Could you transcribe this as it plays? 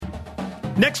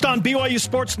Next on BYU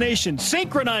Sports Nation,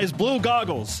 synchronized blue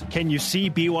goggles. Can you see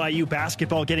BYU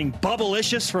basketball getting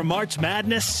bubblicious for March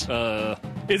Madness?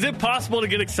 Is it possible to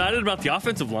get excited about the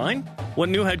offensive line? What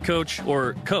new head coach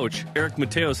or coach Eric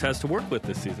Mateos has to work with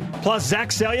this season? Plus, Zach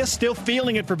Selya still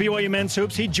feeling it for BYU men's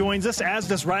hoops. He joins us, as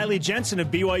does Riley Jensen of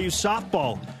BYU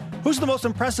softball. Who's the most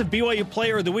impressive BYU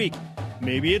player of the week?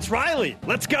 Maybe it's Riley.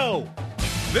 Let's go.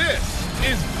 This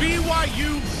is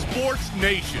BYU Sports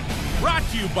Nation, brought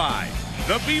to you by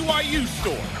The BYU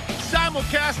Store,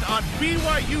 simulcast on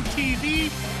BYU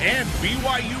TV and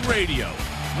BYU Radio.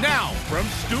 Now, from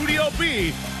Studio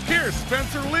B, here's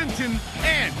Spencer Linton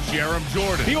and Jerem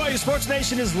Jordan. BYU Sports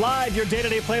Nation is live, your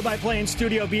day-to-day play-by-play in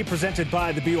Studio B, presented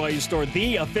by The BYU Store,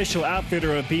 the official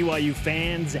outfitter of BYU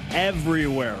fans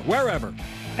everywhere, wherever,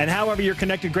 and however you're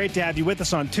connected. Great to have you with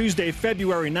us on Tuesday,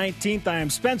 February 19th. I am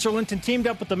Spencer Linton, teamed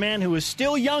up with the man who is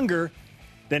still younger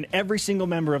than every single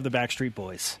member of the Backstreet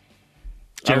Boys.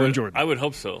 Jerem Jordan. I would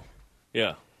hope so.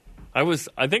 Yeah. I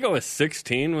think I was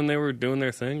 16 when they were doing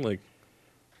their thing, like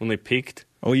when they peaked.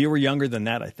 Oh, you were younger than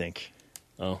that, I think.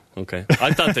 Oh, okay.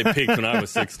 I thought they peaked when I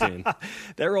was 16.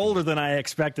 They're older than I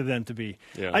expected them to be.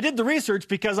 Yeah. I did the research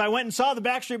because I went and saw the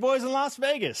Backstreet Boys in Las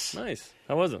Vegas. Nice.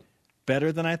 How was it?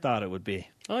 Better than I thought it would be.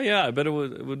 Oh, yeah. I bet it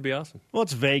would be awesome. Well,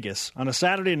 it's Vegas on a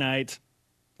Saturday night.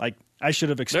 Like, I should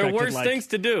have expected there are worse things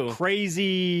to do.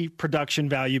 Crazy production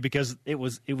value because it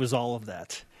was all of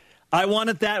that. I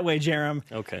want it that way, Jerem.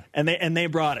 Okay. And they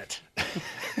brought it.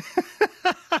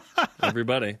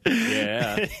 Everybody.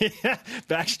 Yeah. Yeah.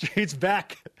 Backstreet's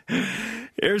back.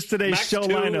 Here's today's Max show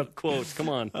lineup. Quotes. Come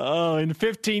on. Oh, in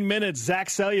 15 minutes, Zach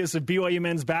Selya of BYU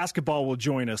men's basketball will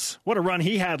join us. What a run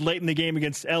he had late in the game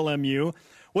against LMU.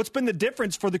 What's been the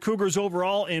difference for the Cougars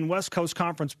overall in West Coast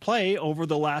Conference play over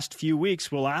the last few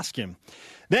weeks? We'll ask him.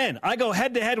 Then I go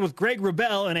head-to-head with Greg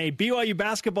Wrubell in a BYU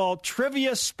basketball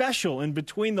trivia special in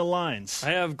Between the Lines.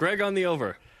 I have Greg on the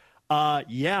over.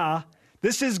 Yeah.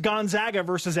 This is Gonzaga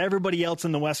versus everybody else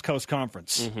in the West Coast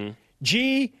Conference. Mm-hmm.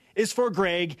 G is for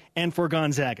Greg and for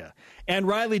Gonzaga. And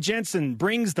Riley Jensen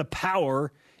brings the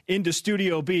power into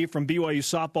Studio B from BYU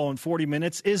softball in 40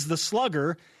 minutes. Is the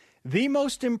slugger the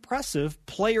most impressive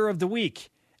player of the week?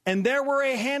 And there were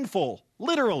a handful,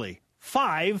 literally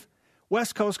 5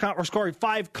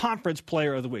 5 conference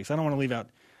player of the weeks. I don't want to leave out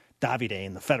Davide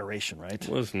in the Federation, right? It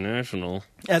was national.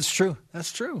 That's true.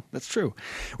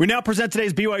 We now present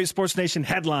today's BYU Sports Nation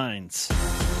headlines.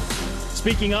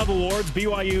 Speaking of awards,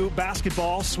 BYU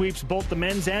basketball sweeps both the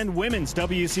men's and women's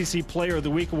WCC Player of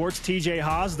the Week awards. TJ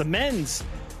Haas, the men's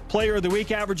Player of the Week,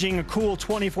 averaging a cool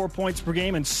 24 points per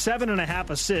game and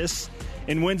 7.5 assists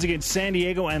in wins against San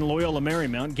Diego and Loyola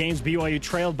Marymount. Games BYU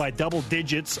trailed by double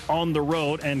digits on the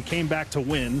road and came back to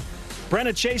win.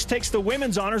 Brenna Chase takes the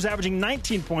women's honors, averaging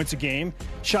 19 points a game,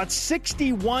 shot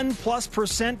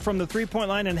 61+% from the three-point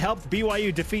line, and helped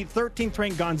BYU defeat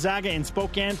 13th-ranked Gonzaga in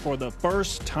Spokane for the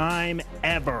first time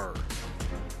ever.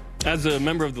 As a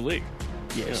member of the league.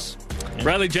 Yes. Yeah.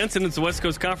 Riley Jensen is the West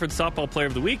Coast Conference Softball Player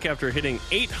of the Week after hitting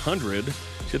 800.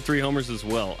 She had 3 homers as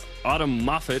well. Autumn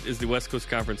Moffitt is the West Coast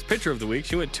Conference Pitcher of the Week.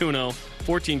 She went 2-0,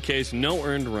 14 Ks, no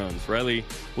earned runs. Riley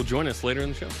will join us later in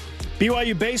the show.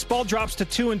 BYU baseball drops to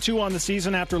 2-2 on the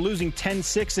season after losing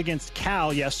 10-6 against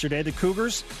Cal yesterday. The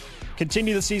Cougars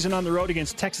continue the season on the road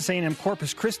against Texas A&M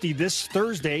Corpus Christi this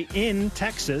Thursday in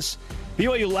Texas.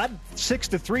 BYU led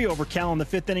 6-3 over Cal in the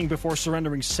 5th inning before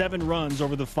surrendering 7 runs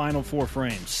over the final 4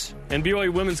 frames. And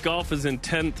BYU women's golf is in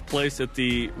 10th place at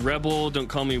the Rebel Don't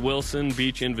Call Me Wilson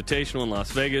Beach Invitational in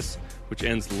Las Vegas, which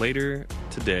ends later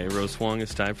today. Rose Huang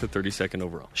is tied for 32nd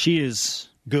overall. She is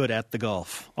good at the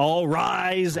golf. All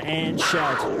rise and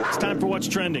shout. It's time for What's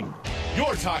Trending.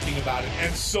 You're talking about it,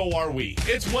 and so are we.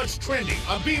 It's What's Trending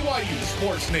on BYU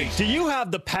Sports Nation. Do you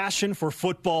have the passion for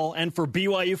football and for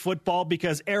BYU football?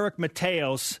 Because Eric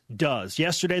Mateos does.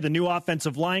 Yesterday, the new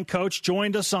offensive line coach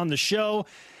joined us on the show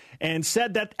and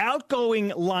said that outgoing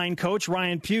line coach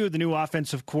Ryan Pugh, the new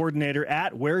offensive coordinator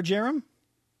at where, Jerem?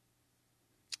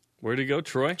 Where'd he go,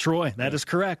 Troy? Troy, that is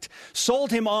correct.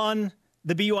 Sold him on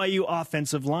the BYU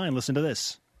offensive line. Listen to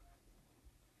this.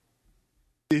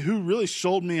 Who really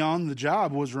sold me on the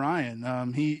job was Ryan.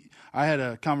 I had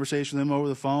a conversation with him over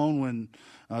the phone when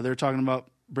they were talking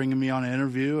about bringing me on an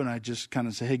interview, and I just kind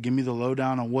of said, hey, give me the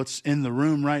lowdown on what's in the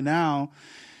room right now.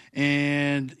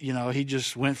 And, he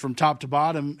just went from top to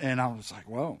bottom, and I was like,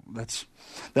 well,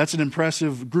 that's an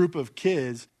impressive group of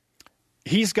kids.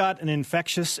 He's got an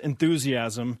infectious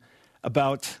enthusiasm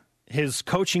about his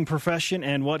coaching profession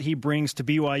and what he brings to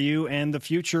BYU and the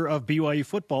future of BYU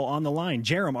football on the line.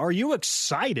 Jerem, are you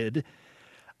excited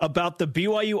about the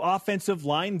BYU offensive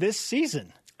line this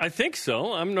season? I think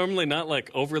so. I'm normally not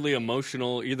overly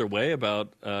emotional either way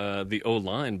about the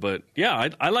O-line, but yeah,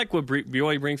 I like what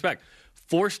BYU brings back.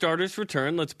 4 starters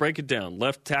return. Let's break it down.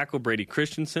 Left tackle Brady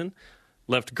Christensen,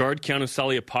 left guard Keanu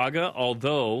Saliapaga,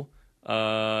 although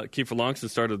Kiefer Longson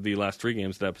started the last 3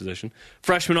 games at that position.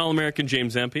 Freshman All-American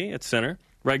James Empey at center.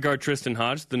 Right guard Tristan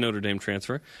Hodge, the Notre Dame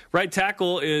transfer. Right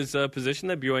tackle is a position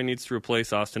that BYU needs to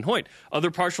replace Austin Hoyt.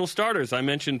 Other partial starters, I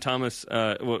mentioned Thomas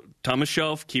Shelf,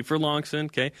 Kiefer Longson.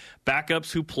 Okay,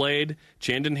 backups who played: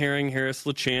 Chandon Herring, Harris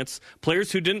LaChance.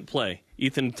 Players who didn't play: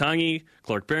 Ethan Tangi,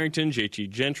 Clark Barrington, J.T.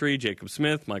 Gentry, Jacob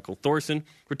Smith, Michael Thorson.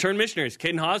 Return missionaries: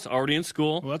 Caden Haas, already in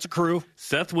school. Well, that's a crew.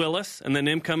 Seth Willis, and then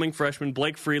incoming freshman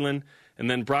Blake Freeland. And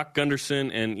then Brock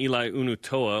Gunderson and Eli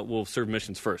Unutoa will serve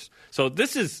missions first. So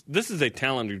this is a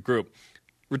talented group.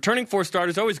 Returning 4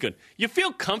 starters, always good. You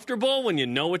feel comfortable when you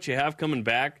know what you have coming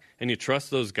back and you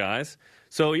trust those guys.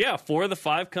 So, yeah, 4 of the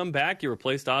 5 come back. You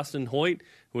replaced Austin Hoyt,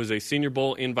 who was a Senior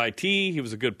Bowl invitee. He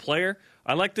was a good player.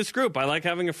 I like this group. I like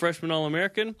having a freshman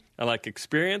All-American. I like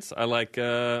experience. I like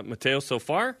Mateo so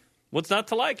far. What's not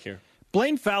to like here?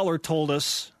 Blaine Fowler told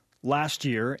us last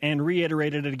year and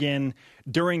reiterated it again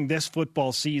during this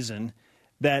football season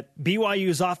that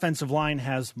BYU's offensive line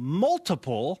has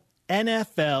multiple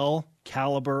NFL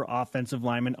caliber offensive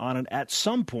linemen on it at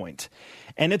some point.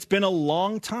 And it's been a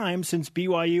long time since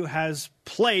BYU has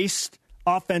placed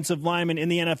offensive linemen in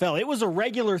the NFL. It was a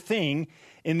regular thing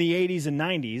in the 80s and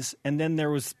 90s, and then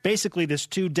there was basically this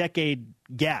 2-decade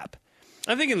gap.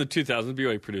 I think in the 2000s,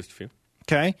 BYU produced a few.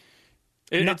 Okay.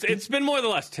 It's been more the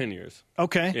last 10 years.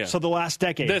 Okay, yeah. So the last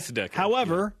decade. This decade.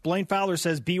 However, Blaine Fowler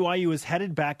says BYU is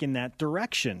headed back in that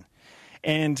direction.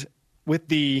 And with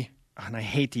the, and I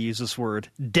hate to use this word,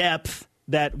 depth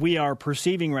that we are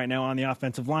perceiving right now on the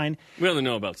offensive line. We only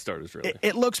know about starters, really.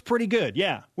 It looks pretty good,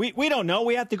 yeah. We don't know.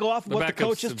 We have to go off of what the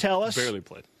coaches tell us. Barely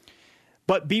played.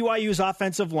 But BYU's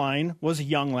offensive line was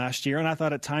young last year, and I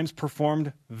thought at times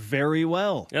performed very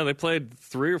well. Yeah, they played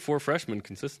 3 or 4 freshmen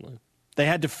consistently. They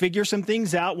had to figure some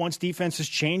things out once defenses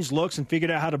changed looks and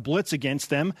figured out how to blitz against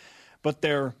them. But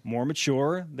they're more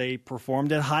mature. They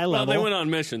performed at high level. Well, they went on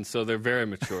mission, so they're very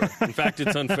mature. In fact,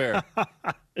 it's unfair.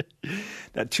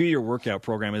 That 2-year workout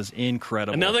program is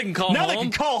incredible. And now they can call home? Now they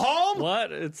can call home?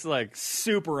 What? It's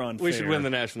super unfair. We should win the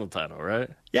national title, right?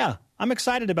 Yeah. I'm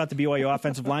excited about the BYU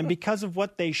offensive line because of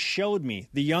what they showed me.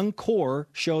 The young core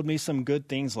showed me some good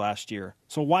things last year.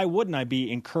 So why wouldn't I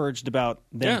be encouraged about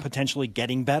them potentially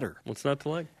getting better? What's not to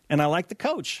like? And I like the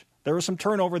coach. There was some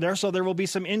turnover there, so there will be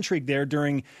some intrigue there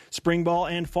during spring ball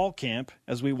and fall camp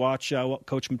as we watch what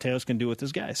Coach Mateos can do with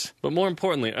his guys. But more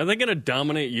importantly, are they going to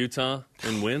dominate Utah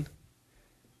and win?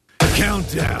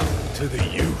 Countdown to the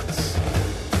Utes.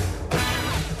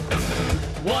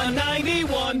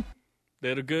 191. They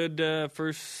had a good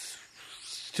first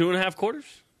 2.5 quarters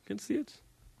against the Utes.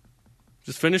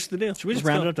 Just finished the deal. Should we just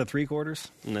round it up to 3 quarters?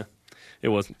 No. It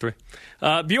wasn't 3.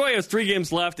 BYU has 3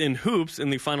 games left in hoops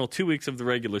in the final 2 weeks of the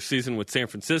regular season with San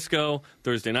Francisco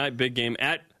Thursday night, big game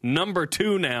at number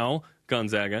 2 now,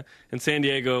 Gonzaga, and San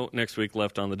Diego next week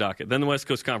left on the docket. Then the West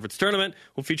Coast Conference Tournament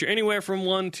will feature anywhere from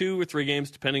 1, 2, or 3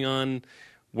 games depending on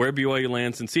where BYU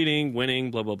lands in seeding, winning,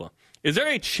 blah, blah, blah. Is there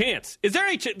a chance?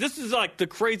 This is like the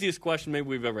craziest question maybe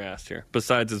we've ever asked here,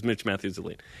 besides is Mitch Matthews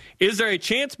elite. Is there a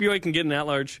chance BYU can get an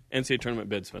at-large NCAA tournament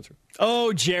bid, Spencer?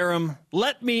 Oh, Jerem,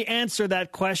 let me answer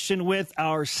that question with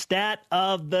our stat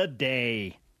of the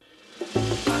day.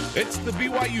 It's the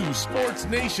BYU Sports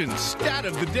Nation stat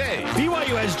of the day.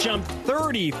 BYU has jumped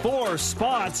 34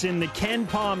 spots in the Ken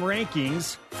Pom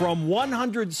rankings from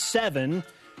 107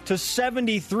 to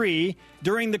 73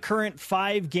 during the current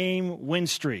 5-game win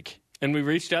streak. And we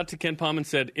reached out to Ken Pom and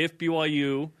said, if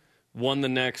BYU won the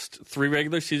next 3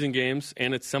 regular season games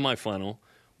and its semifinal,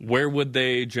 where would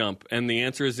they jump? And the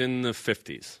answer is in the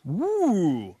 50s.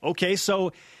 Ooh. Okay,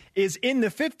 so is in the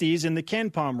 50s in the Ken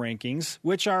Pom rankings,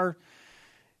 which are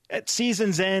at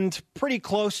season's end pretty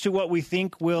close to what we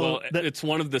think will... Well, it's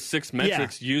one of the 6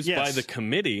 metrics used by the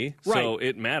committee, so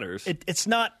it matters. It's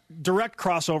not direct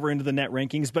crossover into the net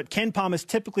rankings, but Ken Pom is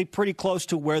typically pretty close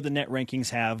to where the net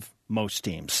rankings have most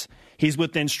teams. He's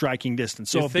within striking distance.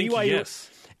 So if BYU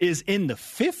is in the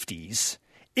 50s,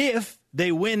 if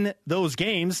they win those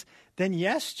games, then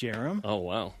yes, Jerem. Oh,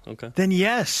 wow. Okay. Then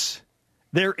yes,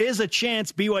 there is a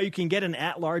chance BYU can get an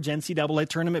at-large NCAA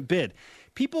tournament bid.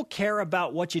 People care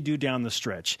about what you do down the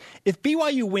stretch. If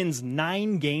BYU wins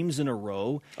 9 games in a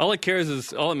row... All it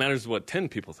matters is what 10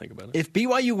 people think about it. If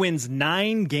BYU wins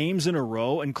 9 games in a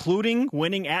row, including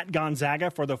winning at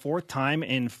Gonzaga for the 4th time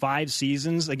in 5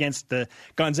 seasons against the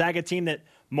Gonzaga team that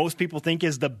most people think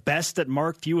is the best that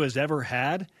Mark Few has ever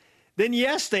had, then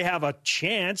yes, they have a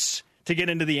chance to get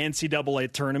into the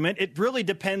NCAA tournament. It really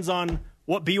depends on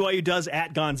what BYU does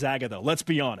at Gonzaga, though. Let's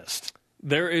be honest.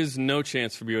 There is no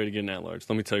chance for BYU to get an at-large.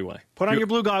 Let me tell you why. Put on your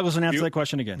blue goggles and answer that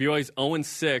question again. BYU's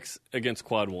 0-6 against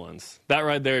quad ones. That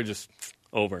right there, just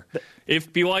over.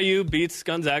 If BYU beats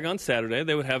Gonzaga on Saturday,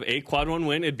 they would have a quad one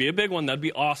win. It'd be a big one. That'd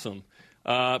be awesome.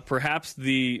 Perhaps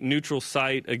the neutral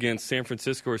site against San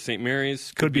Francisco or St.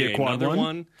 Mary's could be a quad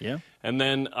one. Yeah. And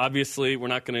then, obviously, we're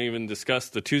not going to even discuss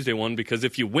the Tuesday one because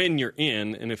if you win, you're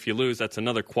in, and if you lose, that's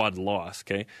another quad loss,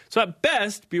 okay? So at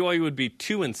best, BYU would be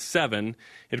 2-7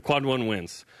 at quad one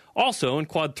wins. Also, in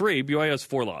quad three, BYU has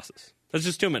 4 losses. That's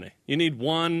just too many. You need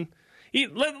one.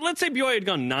 Let's say BYU had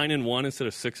gone 9-1 instead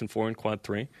of 6-4 in quad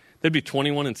three. They'd be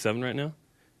 21-7 right now.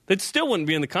 They still wouldn't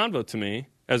be in the convo to me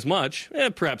as much,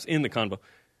 perhaps in the convo.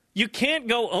 You can't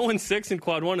go 0-6 in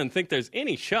quad one and think there's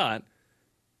any shot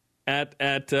at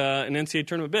an NCAA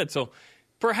tournament bid. So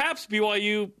perhaps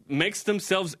BYU makes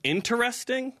themselves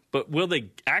interesting, but will they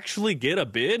actually get a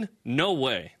bid? No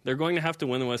way. They're going to have to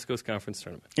win the West Coast Conference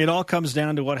tournament. It all comes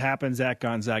down to what happens at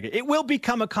Gonzaga. It will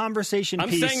become a conversation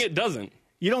piece. I'm saying it doesn't.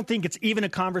 You don't think it's even a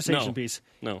conversation piece?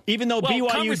 No. Even though BYU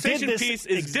conversation did this piece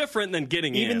is different than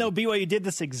getting in. Even though BYU did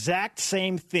this exact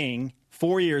same thing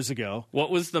 4 years ago. What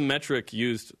was the metric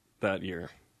used that year?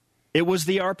 It was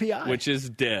the RPI. Which is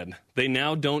dead. They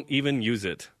now don't even use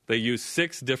it. They use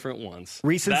 6 different ones.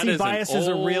 Recency bias is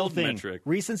a real thing. Metric.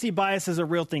 Recency bias is a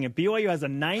real thing. If BYU has a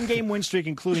 9-game win streak,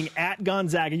 including at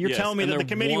Gonzaga, you're telling me that the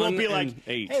committee won't be like,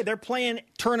 hey, they're playing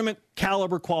tournament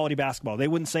caliber quality basketball. They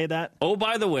wouldn't say that? Oh,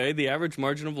 by the way, the average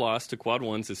margin of loss to quad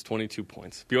ones is 22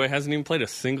 points. BYU hasn't even played a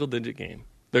single-digit game.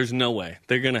 There's no way.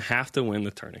 They're going to have to win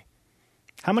the tourney.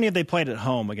 How many have they played at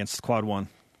home against quad one?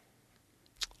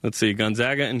 Let's see,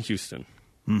 Gonzaga and Houston.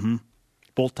 Mm-hmm.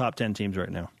 Both top 10 teams right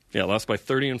now. Yeah, lost by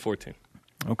 30 and 14.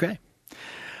 Okay.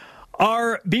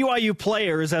 Our BYU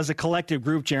players as a collective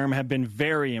group, Jeremy, have been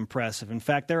very impressive. In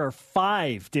fact, there are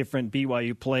 5 different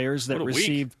BYU players that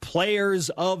received Players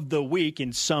of the Week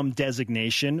in some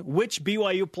designation. Which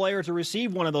BYU player to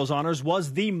receive one of those honors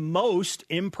was the most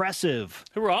impressive?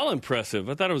 They were all impressive.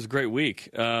 I thought it was a great week.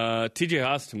 TJ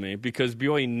Haas to me, because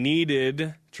BYU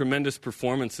needed tremendous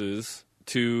performances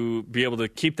to be able to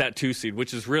keep that 2 seed,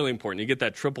 which is really important. You get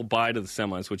that triple bye to the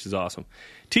semis, which is awesome.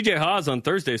 TJ Haas on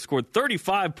Thursday scored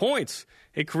 35 points,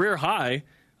 a career high,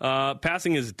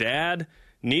 passing his dad.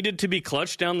 Needed to be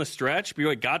clutch down the stretch.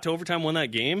 BYU got to overtime, won that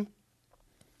game.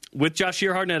 With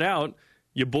Jahshire Hardnett out,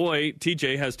 your boy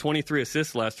TJ has 23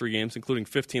 assists the last 3 games, including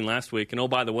 15 last week. And oh,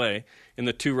 by the way, in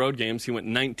the 2 road games, he went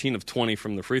 19 of 20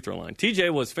 from the free throw line.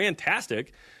 TJ was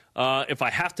fantastic. If I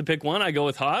have to pick one, I go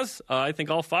with Haas. I think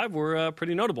all 5 were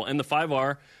pretty notable. And the 5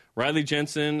 are Riley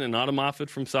Jensen and Autumn Moffitt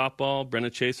from softball,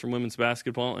 Brenna Chase from women's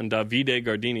basketball, and Davide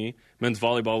Gardini, men's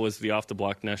volleyball, was the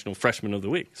off-the-block national freshman of the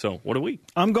week. So what a week.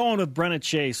 I'm going with Brenna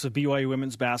Chase of BYU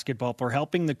women's basketball for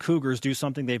helping the Cougars do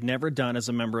something they've never done as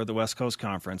a member of the West Coast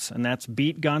Conference, and that's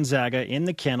beat Gonzaga in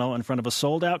the kennel in front of a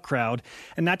sold-out crowd,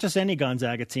 and not just any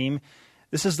Gonzaga team.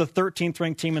 This is the 13th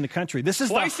ranked team in the country. This is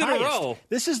Twice the in highest. a row.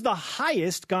 This is the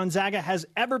highest Gonzaga has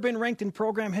ever been ranked in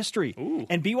program history. Ooh.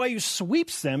 And BYU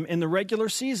sweeps them in the regular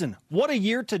season. What a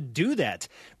year to do that.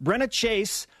 Brenna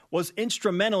Chase was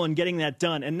instrumental in getting that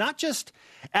done. And not just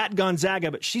at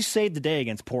Gonzaga, but she saved the day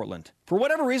against Portland. For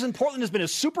whatever reason, Portland has been a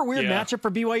super weird matchup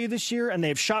for BYU this year, and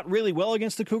they've shot really well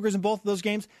against the Cougars in both of those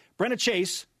games. Brenna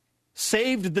Chase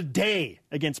saved the day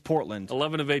against Portland.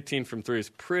 11 of 18 from 3 is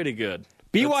pretty good.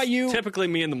 BYU... That's typically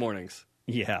me in the mornings.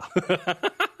 Yeah.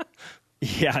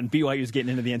 Yeah, and BYU's getting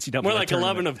into the NCAA More like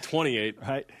tournament. 11 of 28.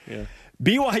 Right? Yeah.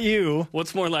 BYU...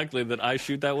 What's more likely, that I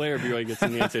shoot that way or BYU gets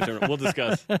in the NCAA tournament? We'll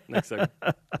discuss next segment.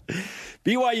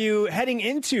 BYU, heading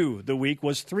into the week,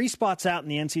 was 3 spots out in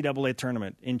the NCAA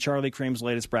tournament in Charlie Cream's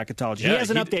latest bracketology. He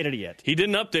hasn't updated it yet. He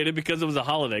didn't update it because it was a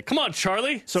holiday. Come on,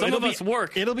 Charlie. So Some of us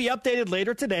work. It'll be updated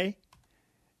later today.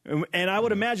 And I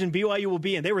would imagine BYU will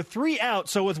be in. They were 3 out,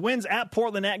 so with wins at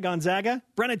Portland, at Gonzaga,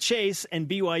 Brenna Chase and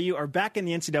BYU are back in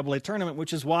the NCAA tournament,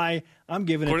 which is why I'm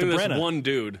giving it to According to Brenna. this one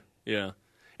dude, yeah.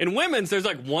 In women's, there's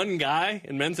like one guy.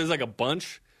 In men's, there's like a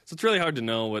bunch. So it's really hard to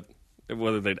know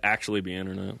whether they'd actually be in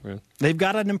or not. Right? They've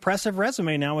got an impressive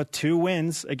resume now with 2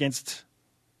 wins against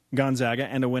Gonzaga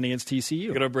and a win against TCU.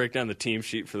 We're going to break down the team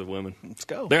sheet for the women. Let's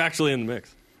go. They're actually in the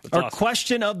mix. That's Our awesome.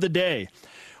 Question of the day.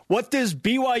 What does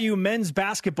BYU men's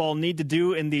basketball need to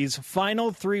do in these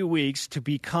final 3 weeks to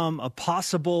become a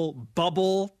possible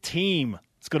bubble team?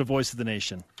 Let's go to Voice of the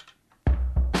Nation.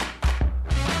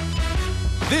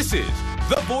 This is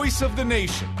the Voice of the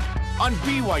Nation on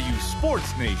BYU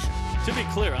Sports Nation. To be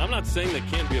clear, I'm not saying they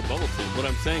can't be a bubble team. What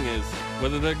I'm saying is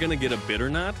whether they're going to get a bid or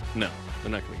not, no,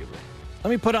 they're not going to get a bid. Let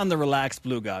me put on the relaxed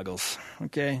blue goggles,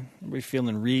 okay? We're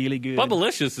feeling really good.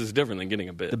 Bubblicious is different than getting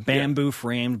a bid. The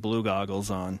bamboo-framed blue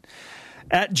goggles on.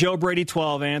 At Joe Brady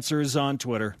 12 answers on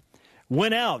Twitter.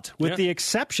 Win out, with the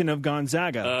exception of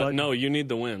Gonzaga. But no, you need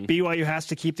the win. BYU has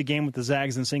to keep the game with the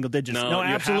Zags in single digits. No, you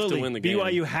absolutely. have to win the game.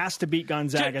 BYU has to beat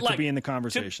Gonzaga to be in the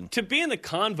conversation. To be in the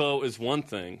convo is one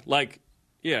thing.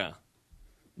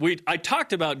 I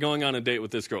talked about going on a date with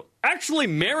this girl. Actually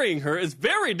marrying her is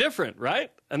very different,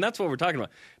 right? And that's what we're talking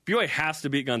about. BYU has to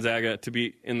beat Gonzaga to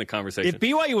be in the conversation. If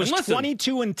BYU was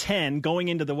 22-10 going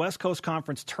into the West Coast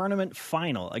Conference tournament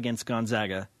final against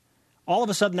Gonzaga, all of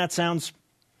a sudden that sounds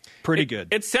pretty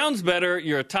good. It sounds better.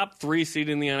 You're a top 3 seed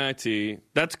in the NIT.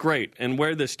 That's great. And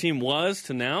where this team was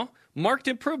to now, marked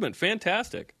improvement.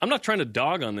 Fantastic. I'm not trying to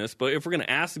dog on this, but if we're going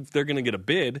to ask if they're going to get a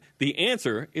bid, the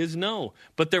answer is no.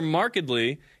 But they're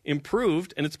markedly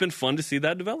improved, and it's been fun to see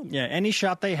that development. Yeah, any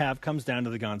shot they have comes down to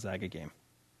the Gonzaga game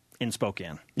in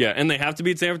Spokane. Yeah, and they have to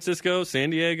beat San Francisco, San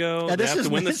Diego. They have to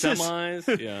win the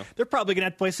semis. Yeah, they're probably going to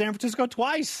have to play San Francisco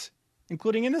twice,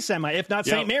 including in the semi, if not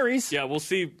St. Mary's. Yeah, we'll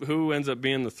see who ends up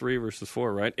being the 3 versus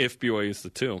 4, right? If BYU is the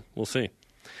 2. We'll see.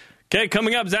 Okay,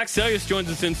 coming up, Zach Seljaas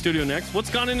joins us in studio next. What's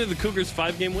gone into the Cougars'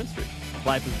 5-game win streak?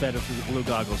 Life is better through the blue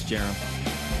goggles, Jerem.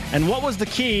 And what was the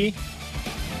key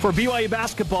for BYU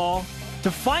basketball to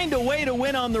find a way to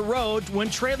win on the road when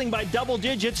trailing by double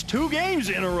digits 2 games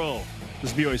in a row?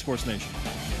 This is BYU Sports Nation.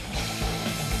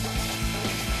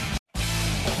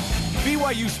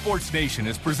 BYU Sports Nation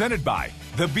is presented by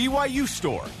The BYU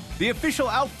Store, the official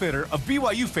outfitter of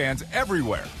BYU fans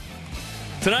everywhere.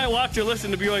 Tonight, watch or listen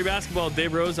to BYU basketball with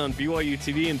Dave Rose on BYU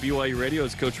TV and BYU Radio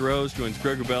as Coach Rose joins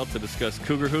Greg Wrubell to discuss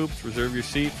Cougar hoops. Reserve your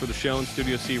seat for the show in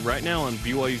Studio C right now on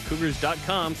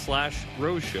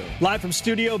BYUCougars.com/Rose Show. Live from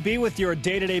Studio B with your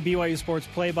day-to-day BYU sports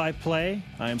play-by-play.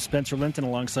 I am Spencer Linton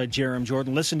alongside Jerem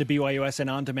Jordan. Listen to BYUSN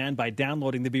On Demand by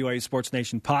downloading the BYU Sports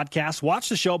Nation podcast. Watch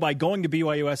the show by going to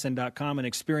BYUSN.com and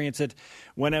experience it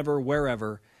whenever,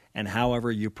 wherever, and however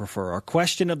you prefer. Our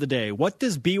question of the day: what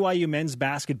does BYU men's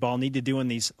basketball need to do in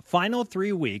these final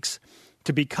 3 weeks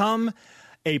to become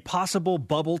a possible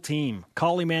bubble team?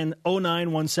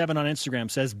 Colleyman0917 on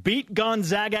Instagram says, beat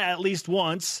Gonzaga at least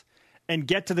once and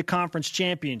get to the conference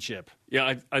championship.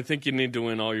 Yeah, I think you need to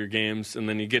win all your games, and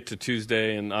then you get to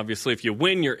Tuesday, and obviously if you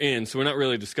win, you're in. So we're not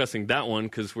really discussing that one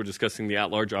because we're discussing the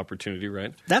at-large opportunity,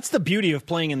 right? That's the beauty of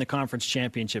playing in the conference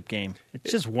championship game.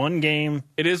 It's just one game.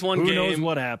 It is one game. Who knows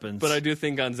what happens? But I do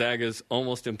think Gonzaga's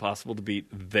almost impossible to beat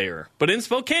there. But in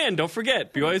Spokane, don't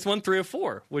forget, BYU's won 3 of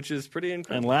 4, which is pretty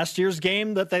incredible. And last year's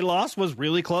game that they lost was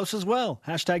really close as well.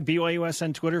 Hashtag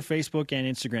BYUSN, Twitter, Facebook,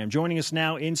 and Instagram. Joining us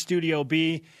now in Studio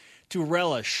B to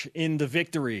relish in the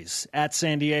victories at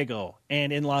San Diego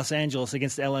and in Los Angeles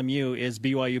against LMU is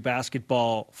BYU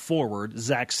basketball forward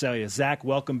Zach Seljaas. Zach,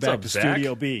 welcome back to Zach?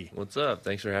 Studio B. What's up?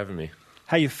 Thanks for having me.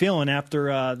 How you feeling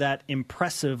after that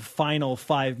impressive final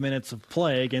 5 minutes of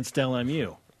play against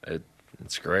LMU?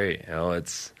 It's great.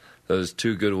 It's those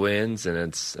 2 good wins, and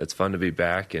it's fun to be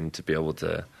back and to be able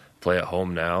to play at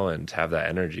home now and have that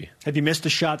energy. Have you missed a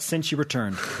shot since you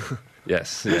returned?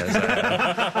 Yes.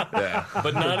 Yeah.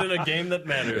 But not in a game that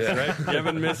matters, right? You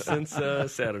haven't missed since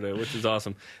Saturday, which is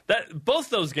awesome. Both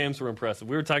those games were impressive.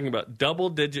 We were talking about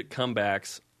double-digit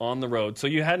comebacks on the road. So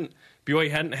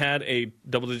BYU hadn't had a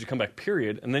double-digit comeback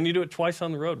period, and then you do it twice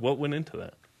on the road. What went into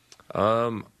that?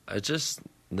 I just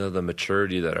know the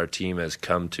maturity that our team has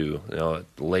come to,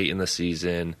 late in the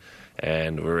season,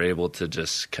 and we're able to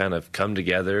just kind of come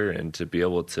together and to be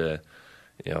able to,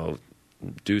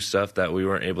 do stuff that we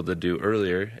weren't able to do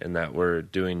earlier and that we're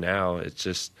doing now. It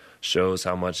just shows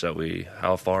how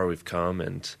far we've come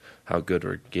and how good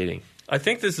we're getting. I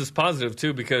think this is positive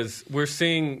too because we're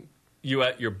seeing you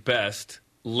at your best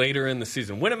later in the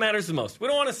season when it matters the most. We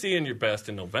don't want to see you in your best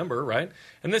in November, right?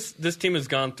 And this team has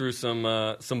gone through some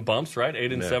bumps, right?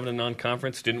 8-7 in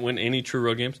non-conference, didn't win any true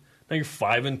road games. Now you're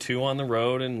 5-2 on the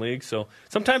road in league, so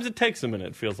sometimes it takes a minute.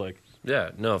 It feels like.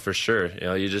 Yeah, no, for sure.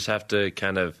 You just have to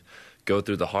kind of go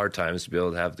through the hard times to be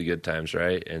able to have the good times,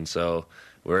 right? And so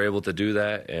we're able to do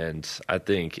that, and I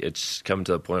think it's come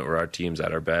to a point where our team's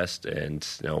at our best, and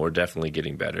we're definitely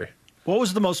getting better. What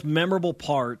was the most memorable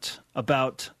part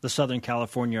about the Southern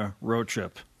California road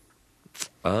trip?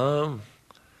 I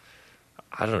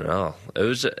don't know.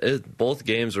 Both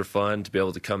games were fun to be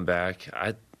able to come back.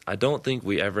 I don't think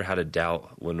we ever had a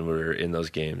doubt when we were in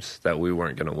those games that we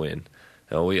weren't going to win.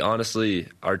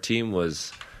 Our team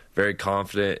was very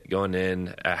confident going in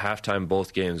at halftime.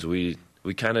 Both games, we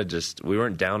kind of we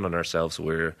weren't down on ourselves.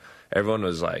 Everyone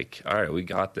was like, "All right, we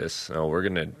got this. We're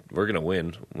gonna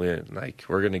win. Like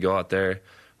we're gonna go out there.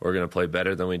 we're going to play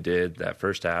better than we did that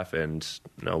first half, and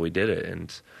we did it.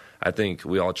 And I think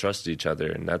we all trusted each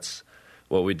other, and that's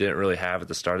what we didn't really have at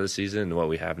the start of the season and what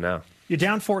we have now. You're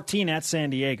down 14 at San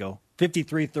Diego,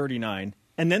 53-39,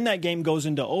 and then that game goes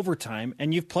into overtime,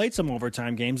 and you've played some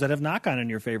overtime games that have not gone in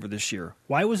your favor this year.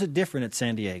 Why was it different at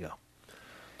San Diego?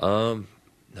 No,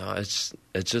 it's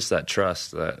just that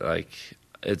trust. That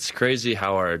it's crazy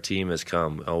how our team has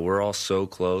come. We're all so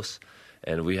close,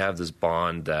 and we have this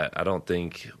bond that I don't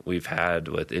think we've had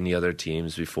with any other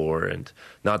teams before, and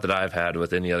not that I've had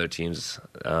with any other teams,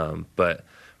 but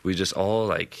we just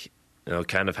all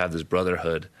kind of have this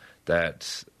brotherhood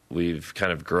that we've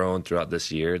kind of grown throughout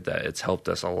this year, that it's helped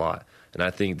us a lot. And I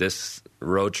think this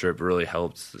road trip really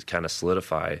helped kind of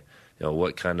solidify,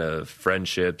 what kind of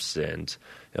friendships and,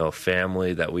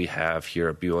 family that we have here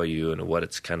at BYU and what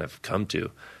it's kind of come to.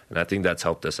 And I think that's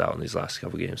helped us out in these last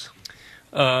couple games.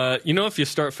 If you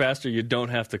start faster, you don't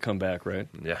have to come back, right?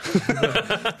 Yeah.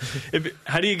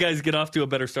 How do you guys get off to a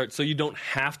better start so you don't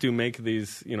have to make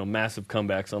these, massive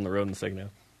comebacks on the road in the second half?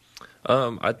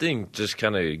 I think just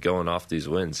kind of going off these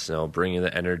wins, bringing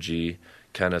the energy,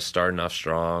 kind of starting off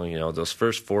strong. Those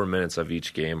first 4 minutes of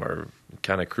each game are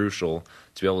kind of crucial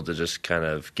to be able to just kind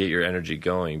of get your energy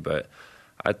going. But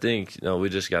I think, we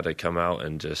just got to come out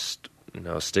and just,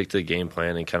 stick to the game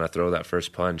plan and kind of throw that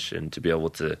first punch, and to be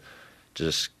able to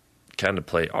just kind of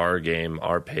play our game,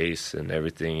 our pace and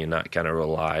everything, and not kind of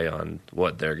rely on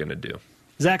what they're going to do.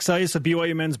 Zach Seljaas of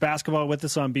BYU men's basketball with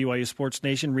us on BYU Sports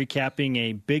Nation, recapping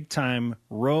a big-time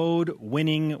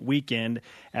road-winning weekend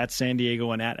at San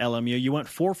Diego and at LMU. You went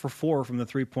 4 for 4 from the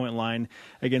three-point line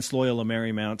against Loyola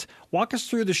Marymount. Walk us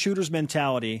through the shooter's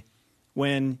mentality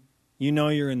when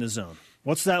you're in the zone.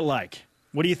 What's that like?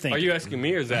 What do you think? Are you asking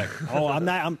me or Zach?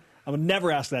 I would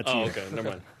never ask that to you. Oh, okay.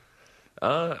 Never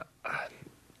mind.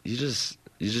 You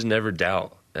just never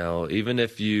doubt. Even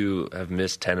if you have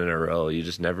missed 10 in a row, you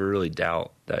just never really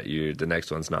doubt that the next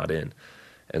one's not in.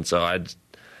 And so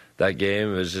that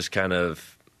game was just kind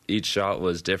of, each shot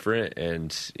was different,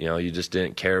 and you just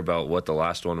didn't care about what the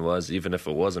last one was, even if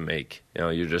it was a make.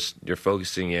 You're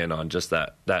focusing in on just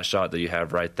that shot that you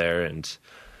have right there, and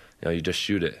you just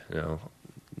shoot it.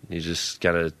 You just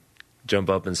gotta jump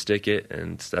up and stick it,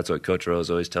 and that's what Coach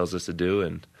Rose always tells us to do.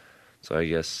 And so I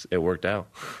guess it worked out.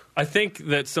 I think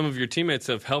that some of your teammates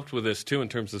have helped with this, too, in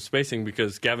terms of spacing,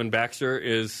 because Gavin Baxter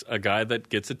is a guy that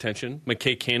gets attention.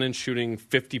 McKay Cannon shooting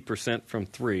 50% from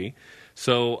three.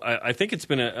 So I think it's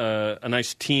been a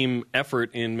nice team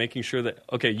effort in making sure that,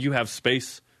 okay, you have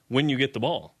space when you get the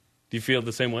ball. Do you feel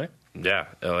the same way? Yeah,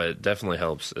 it definitely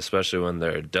helps, especially when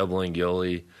they're doubling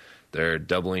Yoli, they're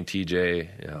doubling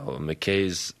TJ.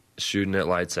 McKay's shooting it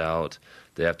lights out.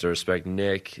 They have to respect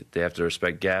Nick. They have to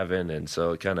respect Gavin. And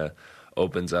so it kind of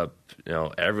opens up,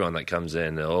 everyone that comes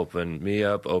in. They'll open me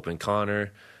up, open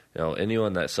Connor.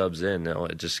 Anyone that subs in,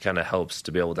 it just kind of helps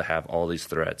to be able to have all these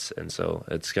threats. And so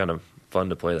it's kind of fun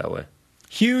to play that way.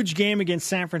 Huge game against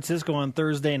San Francisco on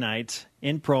Thursday night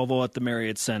in Provo at the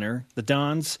Marriott Center. The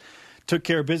Dons took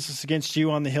care of business against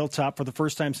you on the Hilltop for the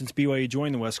first time since BYU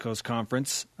joined the West Coast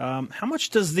Conference. How much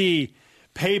does the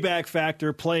payback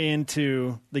factor play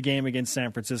into the game against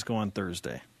San Francisco on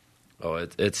Thursday? Oh,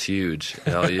 it's huge.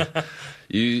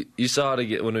 You saw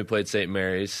it when we played St.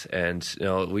 Mary's, and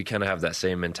we kind of have that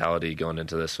same mentality going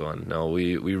into this one.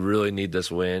 We really need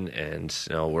this win, and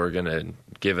we're gonna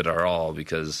give it our all,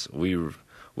 because we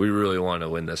really want to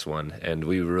win this one, and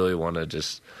we really want to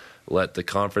just let the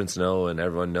conference know and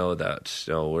everyone know that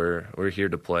we're here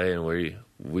to play, and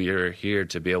we are here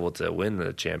to be able to win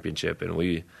the championship, and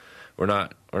we're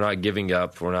not giving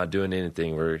up. We're not doing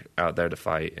anything. We're out there to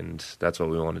fight, and that's what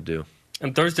we want to do.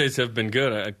 And Thursdays have been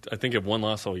good. I think you have one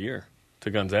loss all year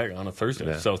to Gonzaga on a Thursday.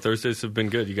 Yeah. So Thursdays have been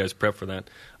good. You guys prep for that.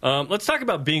 Let's talk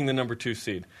about being the number 2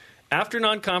 seed. After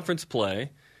non-conference play,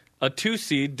 a 2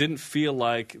 seed didn't feel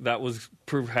like that was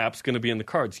perhaps going to be in the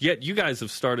cards. Yet you guys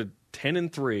have started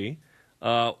 10-3.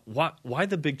 Why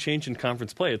the big change in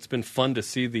conference play? It's been fun to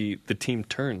see the team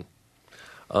turn.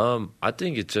 I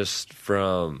think it's just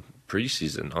from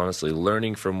preseason, honestly,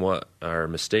 learning from what our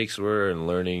mistakes were and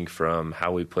learning from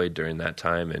how we played during that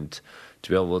time, and to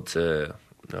be able to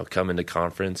come into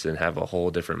conference and have a whole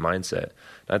different mindset.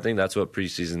 And I think that's what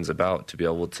preseason's about, to be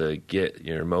able to get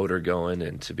your motor going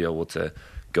and to be able to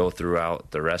go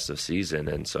throughout the rest of season.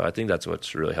 And so I think that's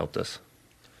what's really helped us.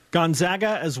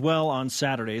 Gonzaga as well on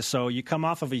Saturday. So you come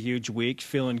off of a huge week,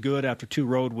 feeling good after 2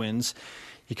 road wins.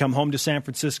 You come home to San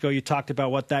Francisco. You talked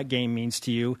about what that game means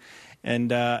to you.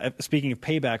 And speaking of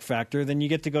payback factor, then you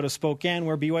get to go to Spokane,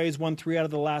 where BYU's won 3 out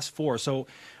of the last 4. So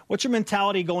what's your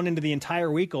mentality going into the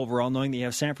entire week overall, knowing that you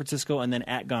have San Francisco and then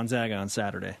at Gonzaga on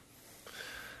Saturday?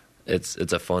 it's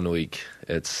a fun week.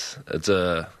 That's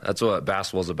what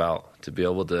basketball's about, to be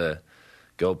able to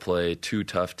go play 2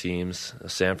 tough teams.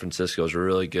 San Francisco's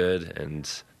really good, and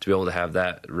to be able to have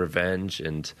that revenge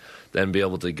and then be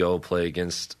able to go play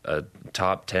against a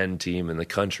top 10 team in the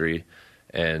country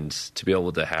and to be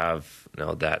able to have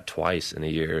that twice in a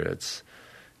year, it's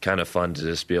kind of fun to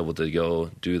just be able to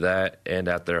go do that and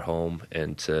at their home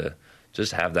and to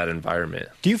just have that environment.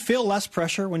 Do you feel less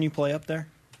pressure when you play up there?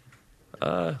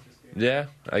 Yeah,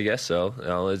 I guess so.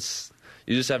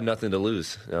 You just have nothing to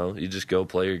lose. You just go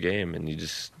play your game and you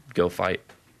just go fight.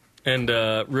 And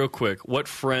real quick, what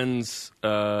Friends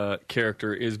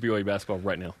character is BYU basketball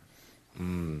right now?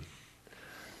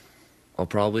 I'll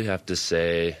probably have to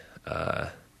say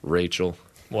Rachel.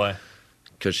 Why?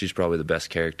 Because she's probably the best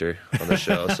character on the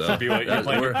show. So BYU, you're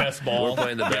playing the best ball. We're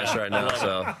playing the best right now.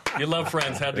 So you love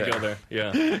Friends. Had to go there.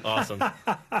 Yeah, awesome.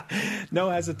 No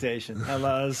hesitation. I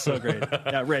love it. So great.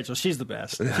 Yeah, Rachel, she's the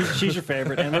best. She's your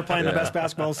favorite, and we're playing the best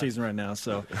basketball season right now.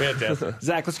 So fantastic.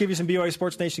 Zach, let's give you some BYU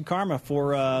Sports Nation karma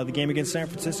for the game against San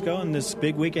Francisco and this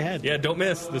big week ahead. Yeah, don't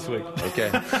miss this week.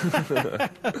 Okay.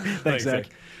 Thanks, Zach.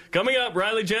 Coming up,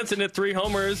 Riley Jensen at 3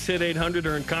 homers, hit 800,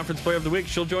 earned Conference Player of the Week.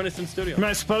 She'll join us in studio. Am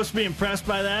I supposed to be impressed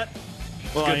by that?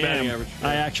 Well, good I batting am. average.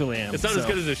 I actually am. It's not as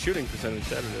good as his shooting percentage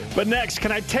Saturday. But next, can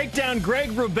I take down Greg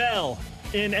Wrubell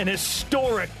in an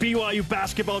historic BYU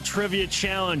basketball trivia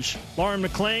challenge? Lauren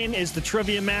McLean is the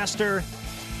trivia master.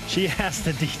 She has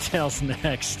the details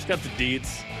next. She's got the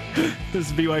deeds. This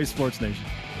is BYU Sports Nation.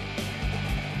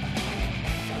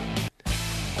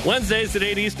 Wednesdays at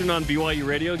 8 Eastern on BYU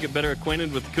Radio. Get better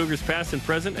acquainted with the Cougars past and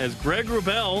present as Greg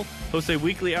Wrubell hosts a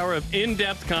weekly hour of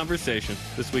in-depth conversation.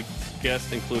 This week's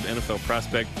guests include NFL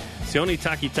prospect Sione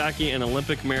Takitaki and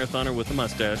Olympic marathoner with a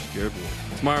mustache, Jared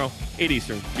Ward. Tomorrow, 8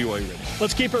 Eastern, BYU Radio.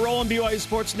 Let's keep it rolling, BYU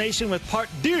Sports Nation, with part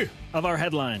 2 of our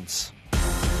headlines.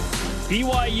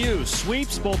 BYU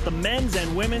sweeps both the men's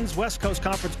and women's West Coast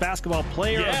Conference Basketball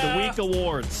Player of the Week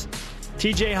awards.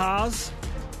 TJ Haas,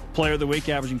 Player of the Week,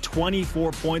 averaging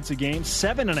 24 points a game,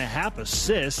 7.5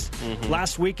 assists.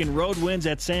 Last week in road wins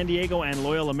at San Diego and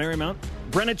Loyola Marymount.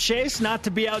 Brenna Chase, not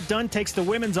to be outdone, takes the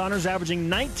women's honors, averaging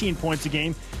 19 points a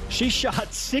game. She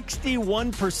shot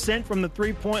 61% from the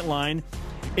three-point line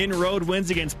in road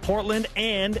wins against Portland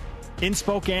and in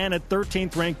Spokane at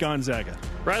 13th ranked Gonzaga.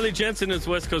 Riley Jensen is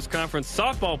West Coast Conference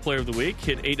Softball Player of the Week,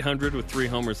 hit 800 with 3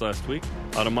 homers last week.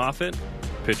 Autumn Moffitt,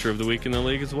 Pitcher of the Week in the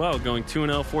league as well, going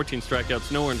 2-0, 14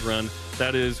 strikeouts, no earned run.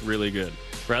 That is really good.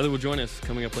 Riley will join us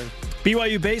coming up later.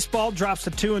 BYU baseball drops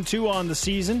to 2-2 on the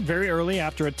season very early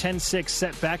after a 10-6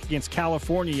 setback against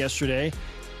California yesterday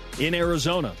in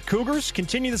Arizona. The Cougars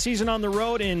continue the season on the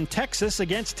road in Texas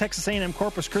against Texas A&M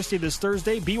Corpus Christi this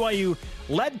Thursday. BYU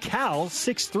led Cal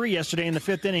 6-3 yesterday in the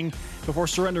 5th inning before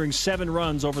surrendering 7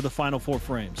 runs over the final 4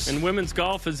 frames. And women's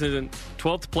golf is in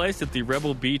 12th place at the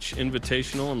Rebel Beach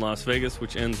Invitational in Las Vegas,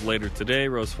 which ends later today.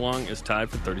 Rose Huang is tied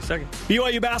for 32nd.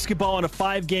 BYU basketball on a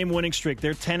 5-game winning streak.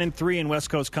 They're 10-3 in West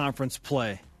Coast Conference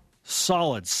play.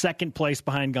 Solid second place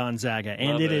behind Gonzaga.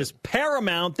 And it is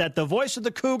paramount that the voice of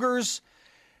the Cougars,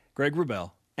 Greg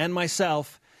Wrubell, and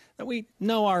myself, that we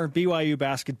know our BYU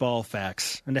basketball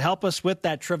facts. And to help us with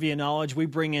that trivia knowledge, we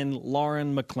bring in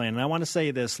Lauren McLean. And I want to say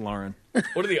this, Lauren.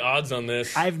 What are the odds on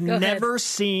this? I've never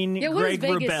seen Greg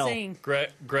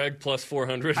Wrubell. Greg plus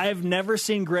 400. I've never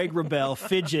seen Greg Wrubell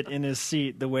fidget in his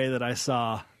seat the way that I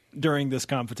saw during this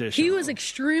competition. He was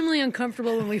extremely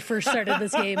uncomfortable when we first started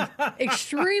this game.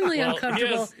 Extremely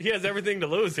uncomfortable. He has everything to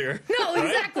lose here. No,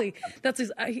 exactly.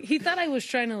 He thought I was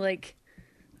trying to,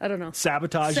 I don't know.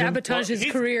 Sabotage his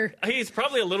career. He's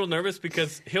probably a little nervous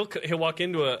because he'll walk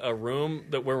into a room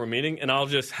where we're meeting, and I'll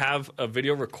just have a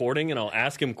video recording, and I'll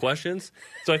ask him questions.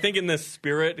 So I think in this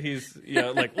spirit, he's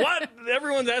like, what?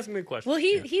 Everyone's asking me questions. Well,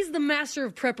 he's the master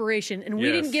of preparation, and we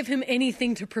didn't give him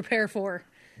anything to prepare for.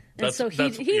 And so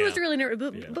he was really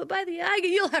nervous. But by the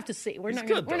you'll have to see. We're not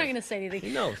going to say anything.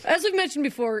 He knows. As we've mentioned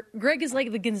before, Greg is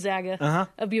like the Gonzaga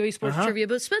of BYU Sports Trivia.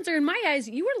 But Spencer, in my eyes,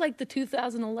 you were like the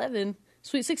 2011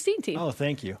 Sweet 16 team. Oh,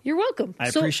 thank you. You're welcome. I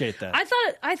appreciate that.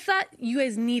 I thought you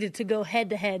guys needed to go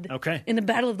head to head in the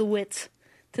battle of the wits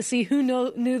to see who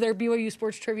knew their BYU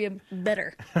sports trivia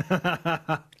better.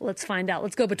 Let's find out.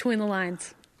 Let's go between the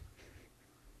lines.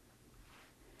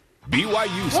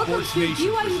 BYU Sports Nation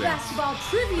BYU Basketball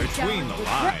Trivia Between the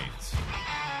Lines.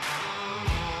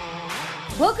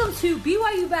 Welcome to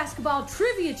BYU Basketball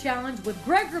Trivia Challenge with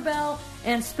Greg Wrubell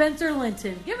and Spencer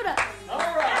Linton. Give it up. All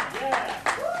right. Yeah.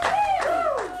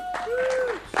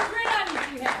 Great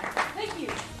audience we have. Thank you.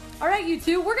 All right, you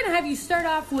two. We're going to have you start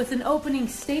off with an opening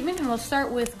statement, and we'll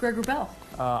start with Greg Wrubell.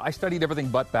 I studied everything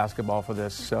but basketball for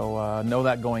this, so know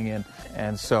that going in.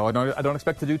 And so I don't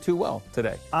expect to do too well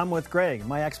today. I'm with Greg.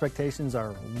 My expectations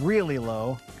are really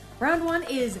low. Round 1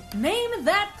 is Name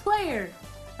That Player.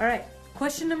 All right,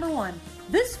 question number 1.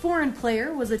 This foreign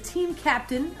player was a team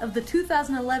captain of the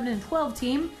 2011 and 12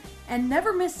 team and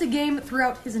never missed a game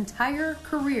throughout his entire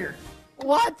career.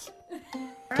 What?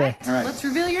 All right, let's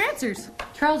reveal your answers.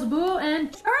 Charles Abouo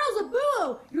and Charles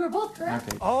Abouo. You are both correct.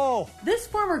 Okay. Oh. This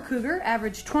former Cougar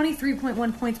averaged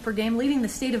 23.1 points per game, leading the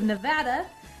state of Nevada,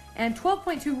 and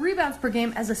 12.2 rebounds per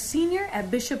game as a senior at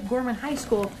Bishop Gorman High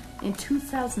School in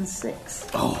 2006.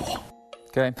 Oh.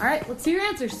 Okay. All right, let's see your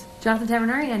answers. Jonathan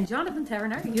Tavernari and Jonathan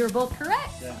Tavernari, you are both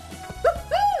correct. Yeah.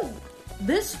 Woo-hoo!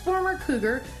 This former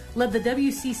Cougar led the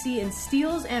WCC in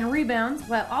steals and rebounds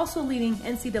while also leading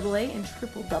NCAA in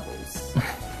triple-doubles.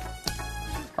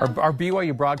 Our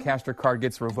BYU broadcaster card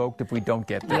gets revoked if we don't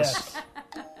get this.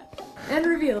 Yes. And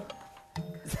reveal.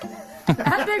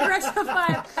 At Big Rush of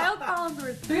 5, Kyle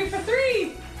Collinsworth, 3 for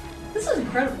 3. This is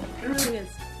incredible. It really is.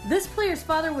 This player's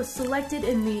father was selected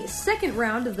in the second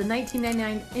round of the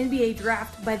 1999 NBA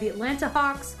draft by the Atlanta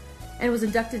Hawks and was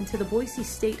inducted into the Boise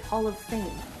State Hall of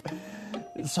Fame.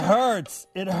 This hurts.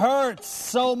 It hurts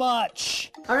so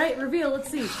much. All right, reveal. Let's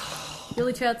see.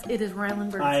 Billy Chouts, it is Rylan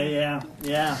Bergson.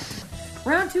 Yeah.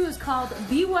 Round 2 is called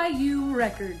BYU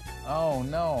Record. Oh,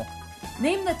 no.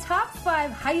 Name the top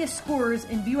 5 highest scorers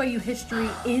in BYU history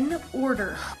in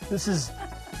order. This is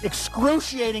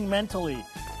excruciating mentally.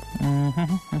 Okay.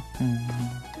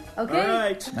 All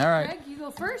right. Greg, you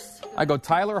go first. I go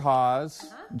Tyler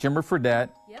Haws, Jimmer Fredette,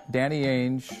 Yep. Danny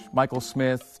Ainge, Michael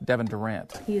Smith, Devin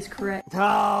Durant. He is correct.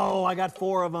 Oh, I got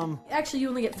 4 of them. Actually, you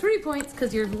only get 3 points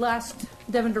because your last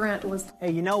Devin Durant was...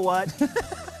 Hey, you know what?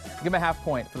 Give him a half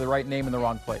point for the right name in the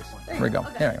wrong place. There we go.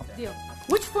 Okay. There we go. Deal.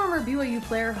 Which former BYU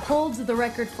player holds the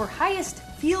record for highest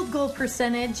field goal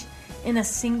percentage in a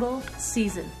single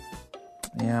season?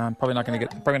 Yeah, I'm probably not going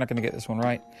to get this one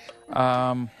right.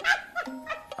 I'm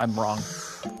wrong.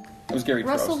 It was Gary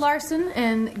Russell Trost. Larson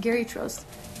and Gary Trost.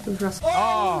 It was Russell.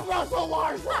 Oh, Russell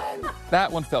Larson!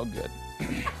 that one felt good.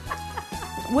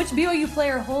 Which BYU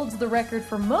player holds the record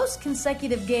for most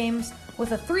consecutive games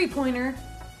with a three-pointer?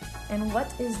 And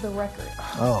what is the record?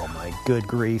 Oh, my good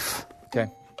grief. Okay.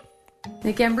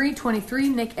 Nick Emery, 23.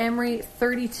 Nick Emery,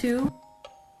 32.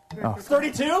 Oh.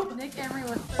 32? Nick Emery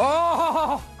was 30.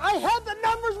 Oh! I had the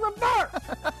numbers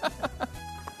reversed!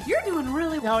 You're doing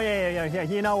really well. Oh, yeah.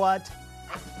 You know what?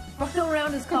 Final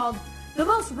round is called the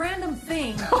most random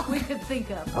thing we could think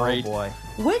of. Great. Oh, boy.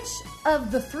 Which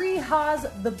of the 3 Haws,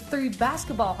 the 3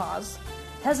 basketball Haws,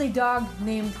 has a dog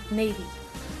named Navy?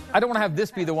 I don't want to have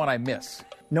this be the one I miss.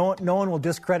 No one will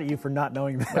discredit you for not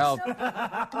knowing this. Well,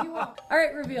 You won't. All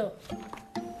right, reveal.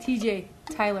 TJ,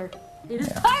 Tyler. It is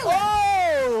Tyler.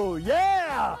 Oh,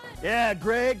 yeah! Yeah,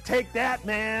 Greg, take that,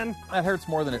 man. that hurts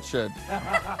more than it should.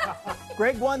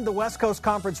 Greg won the West Coast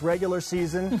Conference regular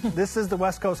season. This is the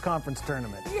West Coast Conference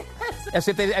tournament. As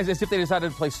if they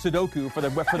decided to play Sudoku for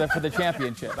the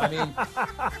championship. I mean,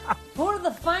 For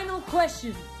the final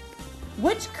question,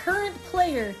 which current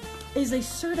player is a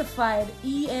certified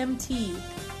EMT?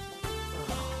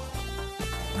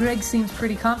 Greg seems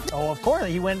pretty confident. Oh, of course.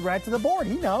 He went right to the board.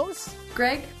 He knows.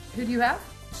 Greg, who do you have?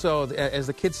 so as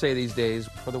the kids say these days,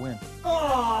 for the win.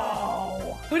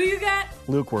 Oh! Who do you got?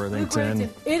 Luke Worthington.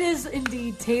 It is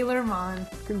indeed Taylor Mon.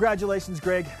 Congratulations,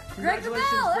 Greg. Greg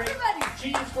Bell, everybody.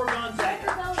 Cheers for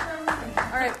Gonzaga.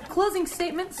 All right, closing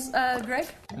statements, Greg.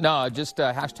 No, just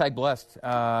hashtag blessed.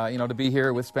 To be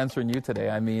here with Spencer and you today.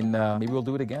 I mean, maybe we'll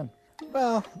do it again.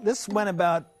 Well, this went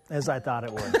about as I thought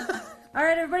it would. All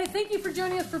right, everybody, thank you for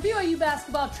joining us for BYU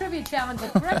Basketball Trivia Challenge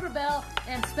with Greg Rebell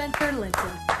and Spencer Linton.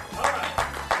 All right.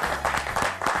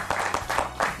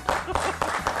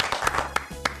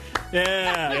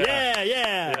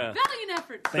 Yeah. Valiant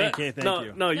effort. Thank you.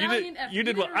 No, you Valiant did. effort. You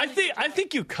did You well. did really I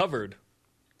think you covered.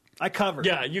 I covered.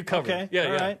 Yeah, you covered. Okay. Yeah,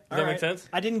 All yeah. right. Does that make sense?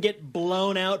 I didn't get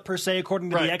blown out per se, according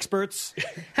to Right. the experts.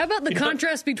 How about the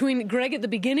contrast between Greg at the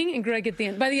beginning and Greg at the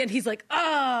end? By the end, he's like,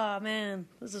 man,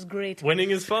 this is great.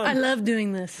 Winning is fun. I love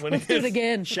doing this. Winning Let's do it is-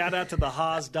 again. Shout out to the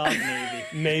Haas Dog Navy.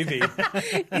 Maybe.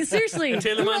 Seriously,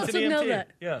 Taylor who Monson else would know EMT. that?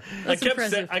 Yeah. That's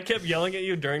impressive. I kept yelling at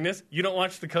you during this. You don't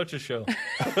watch the coaches show.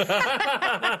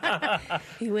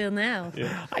 He will now.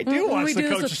 I do When we watch the do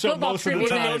this coach with show football most of the trivia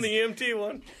Would have time. known the EMT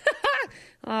one.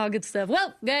 Oh, good stuff.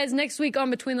 Well, guys, next week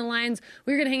on Between the Lines,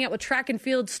 we're going to hang out with track and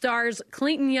field stars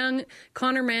Clayton Young,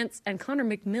 Connor Mantz, and Connor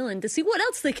McMillan to see what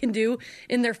else they can do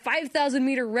in their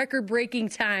 5,000-meter record-breaking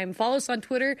time. Follow us on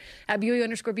Twitter at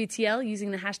BYU_BTL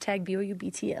using the hashtag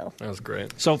BYUBTL. That was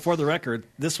great. So, for the record,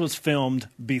 this was filmed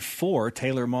before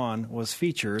Taylor Mon was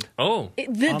featured. Oh.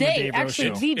 The day.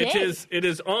 It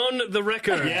is on the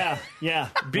record. Yeah.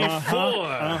 Before.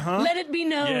 Let it be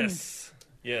known.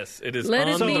 Yes, it is Let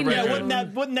on it the be record.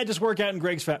 known. Wouldn't that just work out in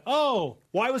Greg's favor? Oh,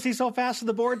 why was he so fast to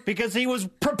the board? Because he was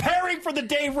preparing for the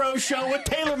Dave Rose show with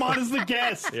Taylor Mon as the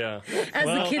guest. Yeah. As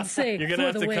the kids say, you're going to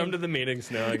have to come to the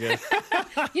meetings now, I guess.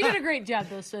 You did a great job,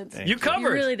 though, Spence. You covered.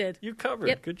 You really did. You covered.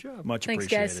 Yep. Good job. Much Thanks,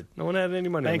 appreciated. guys. No one had any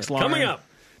money. Thanks, on that. Lauren. Coming up,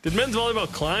 did men's volleyball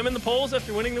climb in the polls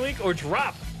after winning the week or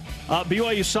drop?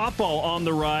 BYU softball on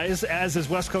the rise, as is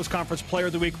West Coast Conference Player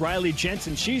of the Week, Riley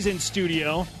Jensen. She's in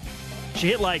studio. She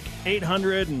hit like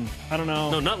 800 and I don't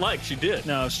know. No, not like. She did.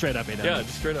 No, straight up 800. Yeah,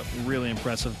 just straight up. Really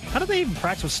impressive. How do they even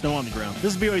practice with snow on the ground?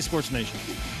 This is BYU Sports Nation.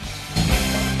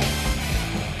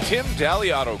 Tim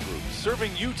Daly Auto Group,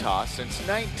 serving Utah since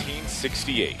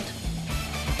 1968.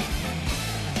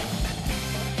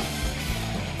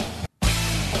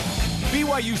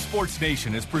 BYU Sports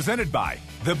Nation is presented by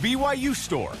The BYU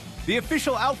Store, the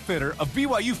official outfitter of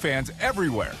BYU fans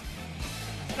everywhere.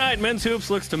 All right, men's hoops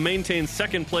looks to maintain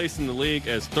second place in the league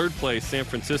as third place San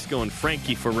Francisco and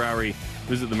Frankie Ferrari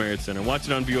visit the Marriott Center. Watch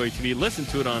it on BYU TV. Listen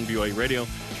to it on BYU Radio.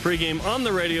 Pre-game on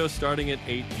the radio starting at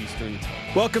 8 Eastern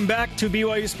time. Welcome back to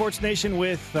BYU Sports Nation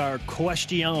with our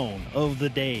question of the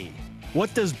day.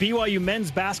 What does BYU men's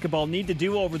basketball need to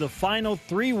do over the final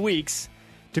 3 weeks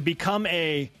to become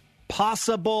a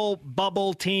possible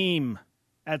bubble team?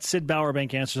 At Sid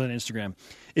Bowerbank answers on Instagram.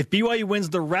 If BYU wins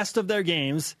the rest of their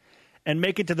games and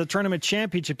make it to the tournament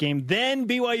championship game, then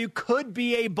BYU could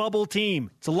be a bubble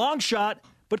team. It's a long shot,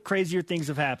 but crazier things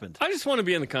have happened. I just want to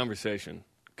be in the conversation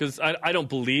because I don't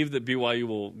believe that BYU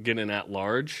will get in at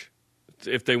large.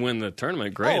 If they win the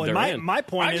tournament, great. They're in. My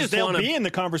point is they'll be in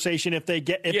the conversation if they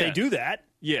do that.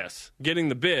 Yes. Getting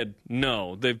the bid,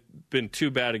 no. They've been too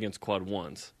bad against quad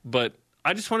ones. But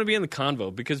I just want to be in the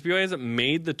convo because BYU hasn't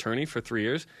made the tourney for 3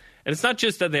 years. And it's not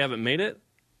just that they haven't made it.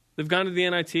 They've gone to the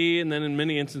NIT and then in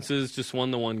many instances just won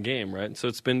the one game, right? So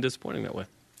it's been disappointing that way.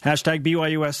 Hashtag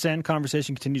BYUSN.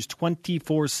 Conversation continues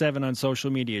 24/7 on social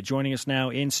media. Joining us now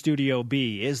in Studio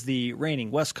B is the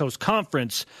reigning West Coast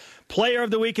Conference Player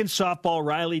of the Week in softball,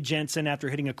 Riley Jensen, after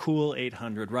hitting a cool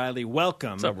 800. Riley,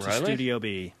 welcome What's up, to Riley? Studio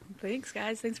B. Thanks,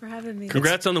 guys. Thanks for having me.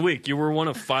 Congrats on the week. You were one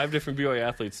of 5 different BYU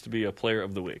athletes to be a Player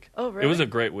of the Week. Oh, really? It was a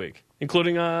great week,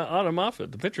 including Autumn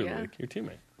Moffitt, the pitcher of the week, your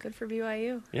teammate. Good for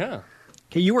BYU. Yeah.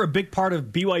 Okay, you were a big part of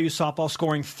BYU softball,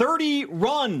 scoring 30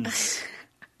 runs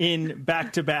in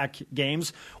back-to-back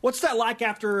games. What's that like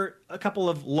after a couple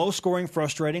of low-scoring,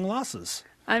 frustrating losses?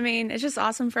 I mean, it's just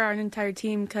awesome for our entire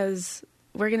team because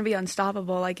we're going to be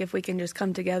unstoppable. Like, if we can just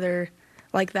come together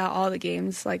like that all the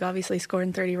games. Like, obviously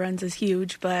scoring 30 runs is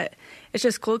huge, but it's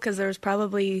just cool because there was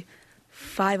probably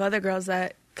 5 other girls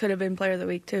that could have been Player of the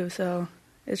Week too. So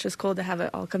it's just cool to have it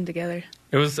all come together.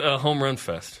 It was a home run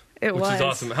fest. Which is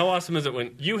awesome. How awesome is it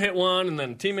when you hit one and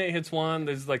then a teammate hits one?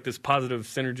 There's like this positive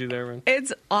synergy there, right?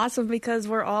 It's awesome because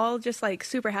we're all just like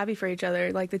super happy for each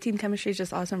other. Like, the team chemistry is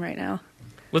just awesome right now.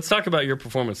 Let's talk about your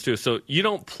performance too. So you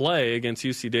don't play against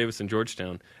UC Davis and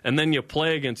Georgetown, and then you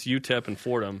play against UTEP and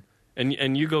Fordham,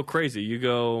 and you go crazy. You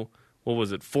go, what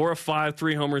was it, 4 of 5,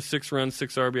 3 homers, 6 runs,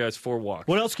 6 RBIs, 4 walks.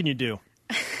 What else can you do?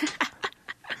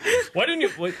 Why didn't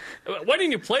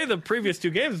you play the previous 2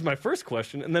 games is my first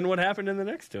question, and then what happened in the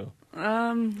next 2?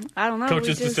 I don't know.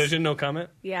 Coach's decision, no comment?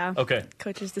 Yeah. Okay.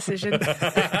 Coach's decision.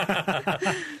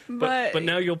 but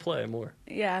now you'll play more.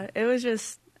 Yeah, it was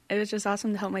just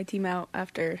awesome to help my team out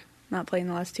after not playing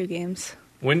the last 2 games.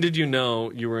 When did you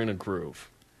know you were in a groove?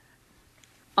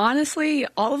 Honestly,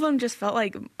 all of them just felt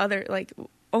like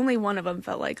only one of them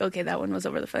felt like, okay, that one was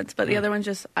over the fence. But the other one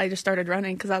I just started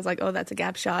running because I was like, oh, that's a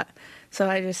gap shot. So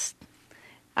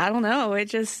I don't know.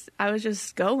 I was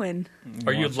just going.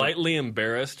 Are you lightly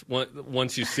embarrassed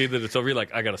once you see that it's over? You're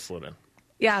like, I got to slow down.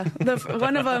 Yeah.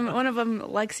 One of them,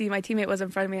 Lexi, my teammate, was in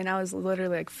front of me, and I was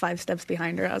literally like 5 steps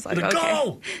behind her. I was like, okay.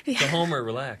 Go! Yeah. The homer,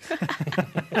 relax.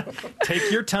 Take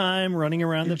your time running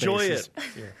around the Enjoy bases. it.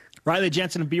 Yeah. Riley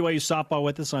Jensen of BYU softball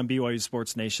with us on BYU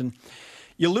Sports Nation.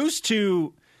 You lose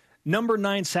to number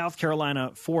 9 South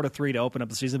Carolina 4-3 to open up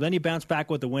the season. Then you bounce back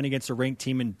with a win against a ranked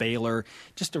team in Baylor.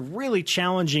 Just a really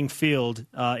challenging field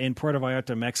in Puerto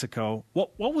Vallarta, Mexico.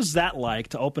 What was that like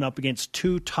to open up against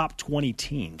 2 top 20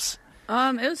 teams?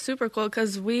 It was super cool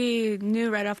because we knew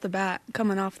right off the bat,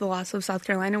 coming off the loss of South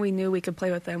Carolina, we knew we could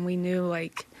play with them. We knew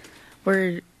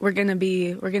we're gonna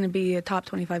be a top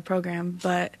 25 program.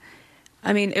 But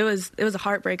I mean, it was a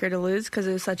heartbreaker to lose because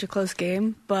it was such a close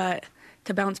game. But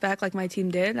to bounce back like my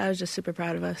team did, I was just super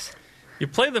proud of us. You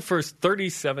play the first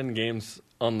 37 games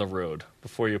on the road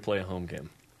before you play a home game.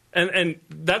 And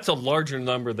that's a larger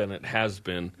number than it has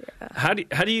been. Yeah.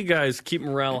 How do you guys keep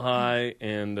morale high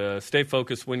and stay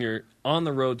focused when you're on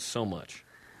the road so much?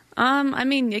 I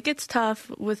mean, it gets tough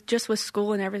with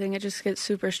school and everything. It just gets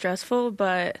super stressful.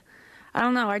 But I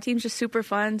don't know. Our team's just super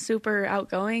fun, super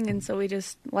outgoing, and so we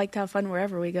just like to have fun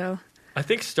wherever we go. I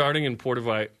think starting in Puerto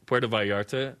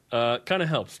Vallarta kind of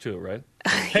helps too, right?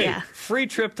 Hey, yeah. Free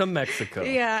trip to Mexico.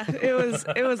 Yeah, it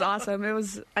was awesome.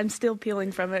 I'm still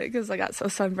peeling from it because I got so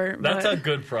sunburnt. That's a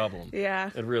good problem. Yeah.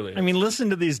 It really is. I mean, listen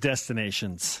to these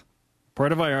destinations.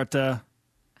 Puerto Vallarta,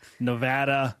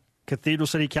 Nevada, Cathedral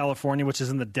City, California, which is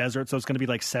in the desert, so it's going to be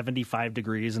like 75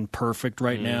 degrees and perfect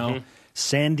right now.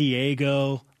 San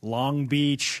Diego, Long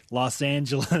Beach, Los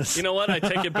Angeles. You know what? I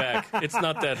take it back. It's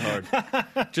not that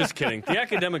hard. Just kidding. The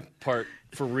academic part,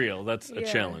 for real, that's a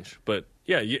challenge. But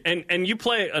yeah, you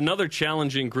play another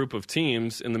challenging group of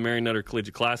teams in the Mary Nutter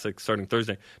Collegiate Classic starting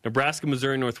Thursday. Nebraska,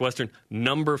 Missouri, Northwestern,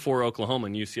 number 4 Oklahoma,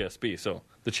 and UCSB. So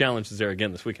the challenge is there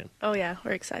again this weekend. Oh yeah,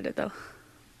 we're excited though.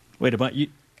 Wait, a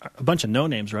bunch of no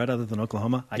names, right? Other than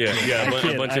Oklahoma.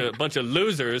 A bunch of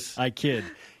losers. I kid.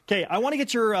 Okay, I want to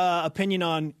get your opinion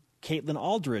on Caitlin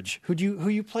Aldridge, who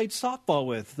you played softball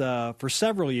with for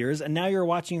several years, and now you're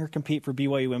watching her compete for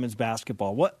BYU women's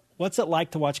basketball. What's it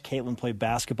like to watch Caitlin play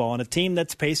basketball on a team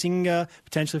that's pacing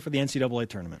potentially for the NCAA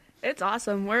tournament? It's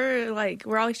awesome. We're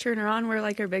always cheering her on. We're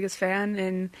like her biggest fan,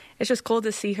 and it's just cool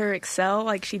to see her excel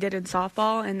like she did in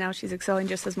softball, and now she's excelling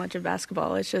just as much in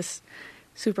basketball. It's just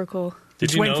super cool.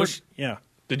 Did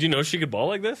you know she could ball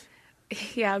like this?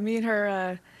 Yeah, me and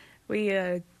her, we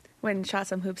went and shot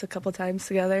some hoops a couple times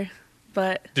together.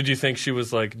 But did you think she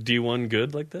was like D1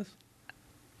 good like this?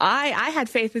 I had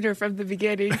faith in her from the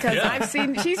beginning because I've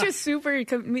seen she's just super.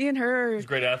 Me and her, she's a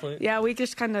great athlete. Yeah, we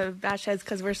just kind of bash heads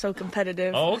because we're so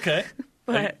competitive. Oh, okay.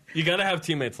 But you got to have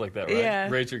teammates like that, right? Yeah.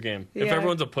 Raise your game. Yeah. If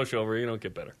everyone's a pushover, you don't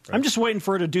get better. Right? I'm just waiting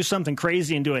for her to do something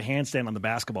crazy and do a handstand on the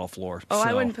basketball floor. Oh,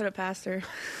 I wouldn't put it past her.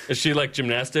 Is she like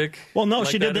gymnastic? Well, no, like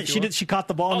she did. She caught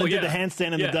the ball and then did the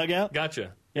handstand in the dugout.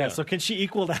 Gotcha. Yeah, so can she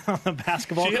equal that on the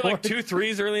basketball court? She hit like 2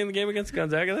 threes early in the game against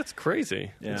Gonzaga. That's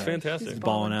crazy. Yeah. It's fantastic. She's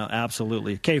balling out,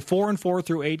 absolutely. Okay, 4-4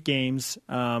 through 8 games.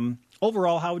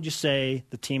 Overall, how would you say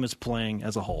the team is playing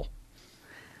as a whole?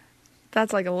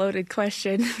 That's like a loaded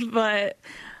question, but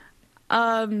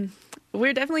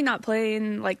we're definitely not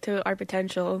playing like to our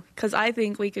potential because I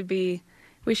think we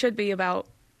should be about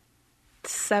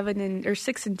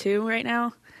 6-2 right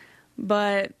now,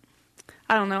 but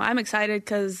I don't know. I'm excited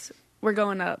because we're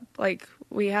going up. Like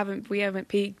we haven't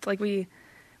peaked. Like we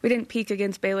didn't peak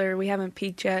against Baylor. We haven't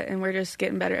peaked yet, and we're just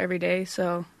getting better every day.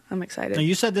 So I'm excited. Now,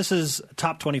 you said this is a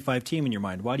top 25 team in your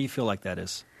mind. Why do you feel like that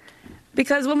is?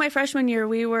 Because my freshman year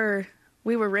we were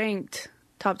ranked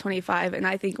top 25, and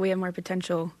I think we have more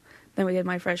potential than we did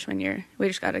my freshman year. We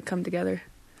just got to come together.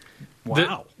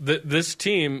 Wow. This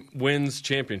team wins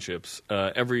championships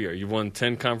every year. You've won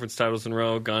 10 conference titles in a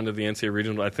row, gone to the NCAA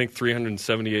regional, I think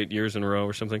 378 years in a row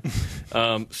or something.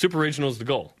 Super regional is the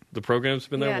goal. The program's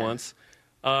been there once.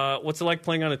 What's it like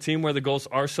playing on a team where the goals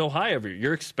are so high every year?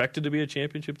 You're expected to be a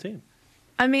championship team.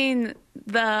 I mean,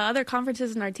 the other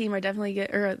conferences in our team are definitely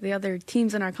the other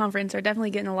teams in our conference are definitely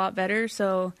getting a lot better,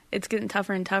 so it's getting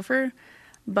tougher and tougher.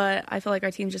 But I feel like our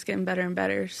team's just getting better and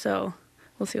better, so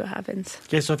we'll see what happens.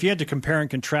 Okay, so if you had to compare and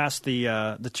contrast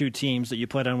the two teams that you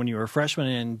played on when you were a freshman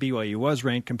and BYU was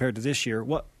ranked compared to this year,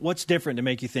 what's different to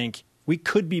make you think we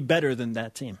could be better than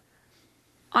that team?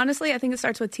 Honestly, I think it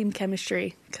starts with team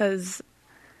chemistry because,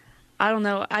 I don't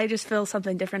know, I just feel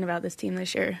something different about this team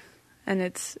this year, and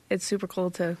it's super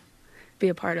cool to be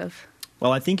a part of.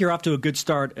 Well, I think you're off to a good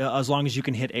start as long as you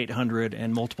can hit 800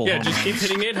 and multiple home just runs. keep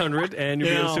hitting 800 and you'll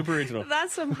be a super regional.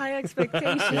 That's some high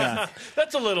expectations.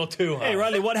 That's a little too high. Hey,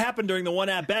 Riley, what happened during the one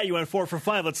at-bat? You went 4 for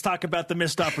 5. Let's talk about the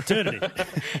missed opportunity.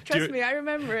 Trust me, I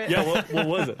remember it. Yeah, what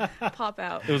was it? Pop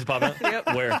out. It was a pop out? Yep.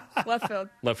 Where? Left field.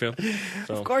 Left field.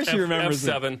 So of course you remember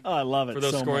F7. Oh, I love it. For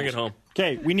those so scoring much. at home.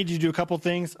 Okay, we need you to do a couple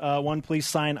things. One, please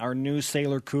sign our new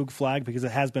Sailor Coug flag because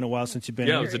it has been a while since you've been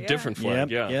here. Yeah, it was a different flag.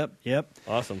 Yep.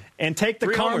 Awesome. And take the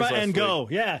 3 karma homers and go.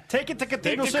 Yeah, take it to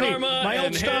Cathedral City, my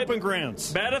old stomping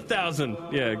grounds. Bat 1,000.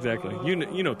 Yeah, exactly.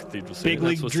 You know Cathedral City. Big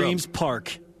League Dreams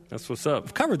Park. That's what's up.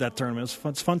 I've covered that tournament.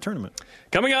 It's a fun tournament.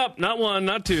 Coming up, not 1,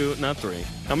 not 2, not 3.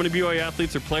 How many BYU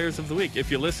athletes are players of the week?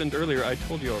 If you listened earlier, I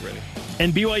told you already.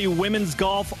 And BYU women's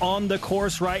golf on the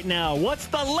course right now. What's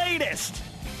the latest?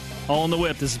 All in the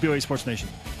Whip. This is BYU Sports Nation.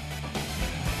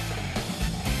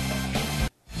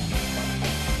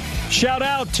 Shout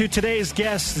out to today's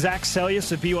guest, Zach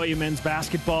Sellius of BYU men's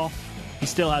basketball. He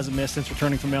still hasn't missed since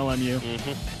returning from LMU.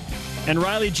 Mm-hmm. And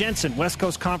Riley Jensen, West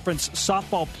Coast Conference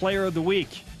Softball Player of the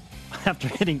Week, after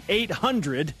hitting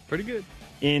 800. Pretty good.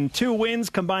 In 2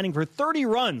 wins, combining for 30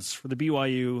 runs for the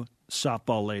BYU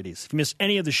softball ladies. If you missed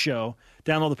any of the show,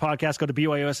 download the podcast, go to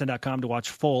BYUSN.com to watch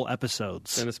full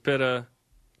episodes. Dennis Pitta,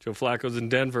 Joe Flacco's in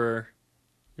Denver.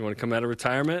 You want to come out of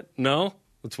retirement? No?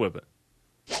 Let's whip it.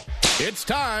 It's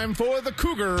time for the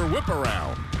Cougar Whip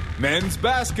Around. Men's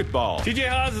basketball. TJ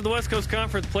Haws is the West Coast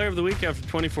Conference Player of the Week after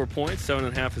 24 points,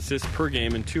 7.5 assists per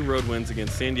game, and 2 road wins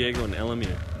against San Diego and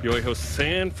LMU. BYU hosts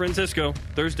San Francisco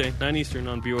Thursday, 9 Eastern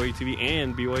on BYU TV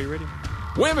and BYU Radio.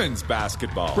 Women's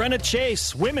basketball. Brenna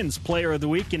Chase, Women's Player of the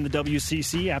Week in the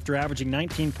WCC after averaging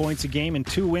 19 points a game and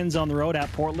 2 wins on the road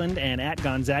at Portland and at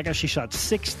Gonzaga. She shot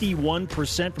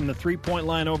 61% from the three-point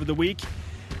line over the week.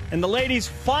 And the ladies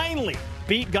finally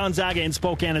beat Gonzaga in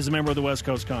Spokane as a member of the West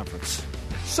Coast Conference.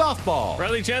 Softball.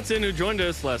 Riley Jensen, who joined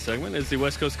us last segment, is the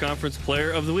West Coast Conference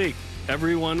Player of the Week.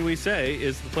 Everyone we say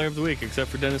is the Player of the Week except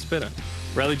for Dennis Pitta.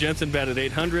 Riley Jensen batted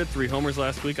 800, 3 homers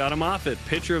last week. Autumn Moffitt,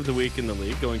 Pitcher of the Week in the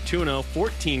league, going 2-0,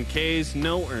 14 Ks,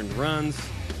 no earned runs.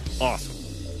 Awesome.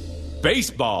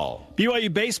 Baseball.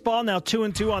 BYU baseball now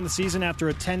 2-2 on the season after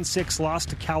a 10-6 loss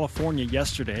to California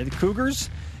yesterday. The Cougars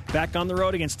back on the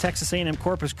road against Texas A&M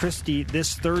Corpus Christi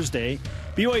this Thursday.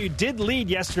 BYU did lead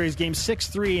yesterday's game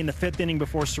 6-3 in the 5th inning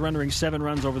before surrendering 7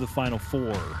 runs over the final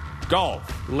 4.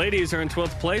 Golf. The ladies are in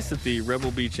 12th place at the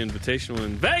Rebel Beach Invitational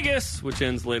in Vegas, which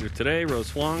ends later today. Rose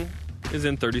Huang is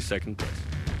in 32nd place.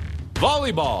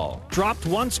 Volleyball. Dropped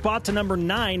 1 spot to number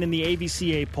 9 in the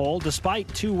AVCA poll, despite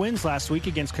 2 wins last week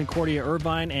against Concordia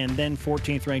Irvine and then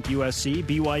 14th-ranked USC.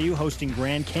 BYU hosting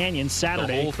Grand Canyon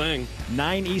Saturday. The whole thing.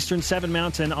 9 Eastern, 7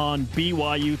 Mountain on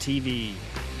BYU TV.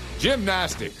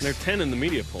 Gymnastics. They're 10 in the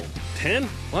media poll. 10?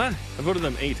 What? I voted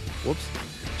them 8. Whoops.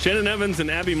 Shannon Evans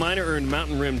and Abby Minor earned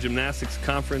Mountain Rim Gymnastics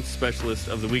Conference Specialist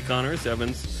of the Week honors.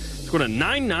 Evans scored a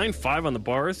 9.95 on the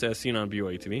bars, as seen on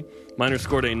BYU TV. Minor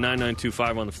scored a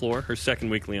 9.925 on the floor, her second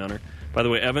weekly honor. By the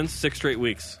way, Evans, 6 straight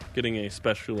weeks getting a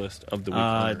Specialist of the Week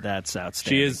honor. That's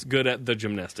outstanding. She is good at the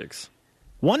gymnastics.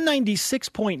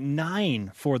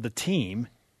 196.9 for the team.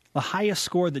 The highest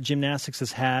score that gymnastics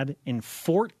has had in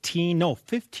 15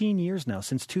 years now,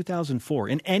 since 2004,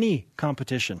 in any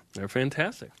competition. They're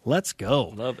fantastic. Let's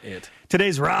go. Love it.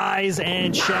 Today's Rise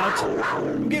and Shout.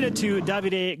 We'll get it to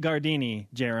Davide Gardini,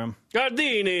 Jerem.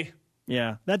 Gardini.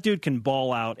 Yeah, that dude can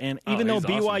ball out. And even though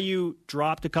BYU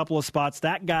dropped a couple of spots,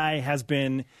 that guy has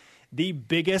been the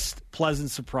biggest pleasant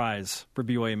surprise for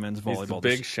BYU men's volleyball. He's the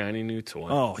big, shiny new toy.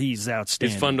 Oh, he's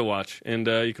outstanding. He's fun to watch. And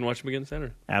you can watch him again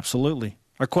Saturday. Absolutely.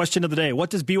 Our question of the day, what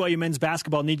does BYU men's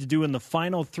basketball need to do in the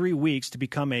final 3 weeks to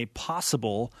become a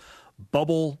possible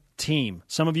bubble team?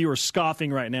 Some of you are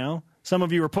scoffing right now. Some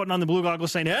of you are putting on the blue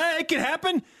goggles saying, hey, it can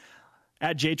happen.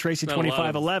 At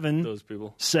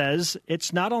JTracy2511 says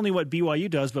it's not only what BYU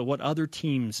does, but what other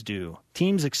teams do.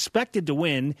 Teams expected to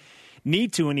win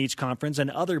need to in each conference, and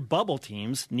other bubble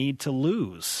teams need to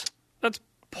lose. That's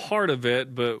part of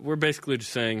it, but we're basically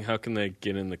just saying how can they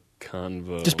get in the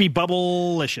convo? Just be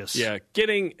bubble-licious. Yeah,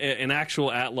 getting an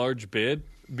actual at-large bid,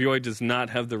 BYU does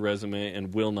not have the resume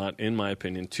and will not, in my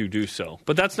opinion, to do so.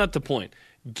 But that's not the point.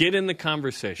 Get in the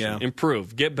conversation.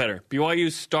 Improve. Get better.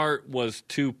 BYU's start was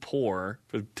too poor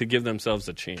to give themselves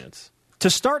a chance. To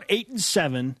start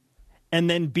 8-7 and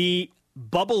then be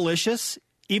bubble-licious,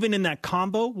 even in that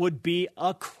combo, would be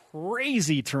a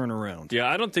crazy turnaround. Yeah,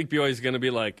 I don't think BYU is going to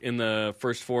be like in the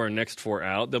first 4 and next 4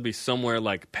 out. They'll be somewhere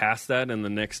like past that in the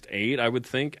next 8, I would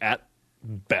think, at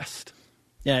best.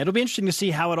 Yeah, it'll be interesting to see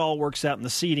how it all works out in the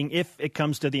seeding if it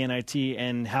comes to the NIT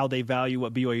and how they value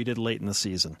what BYU did late in the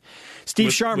season.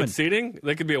 Steve Sharman. With seeding,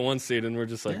 they could be a 1 seed, and we're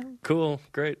just like, cool,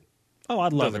 great. Oh,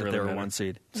 I'd love it if they were a 1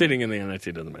 seed. Seeding in the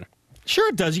NIT doesn't matter. Sure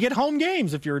it does. You get home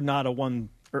games if you're not a 1,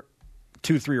 or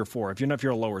 2, 3, or 4. If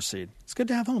you're a lower seed. It's good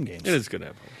to have home games. It is good to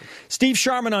have home games. Steve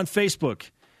Sharman on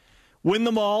Facebook. Win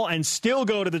them all and still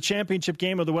go to the championship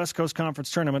game of the West Coast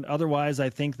Conference Tournament. Otherwise, I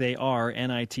think they are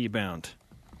NIT bound.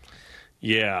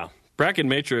 Yeah. Bracket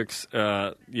matrix,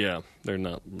 they're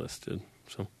not listed.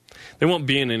 So they won't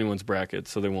be in anyone's bracket,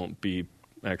 so they won't be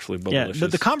actually bubble-licious. Yeah,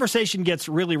 the conversation gets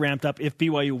really ramped up if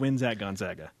BYU wins at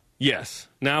Gonzaga. Yes.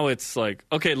 Now it's like,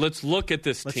 okay, let's look at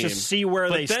this team. Let's just see where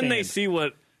they stand. But then they see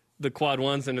what the quad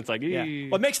one's, and it's like, yeah.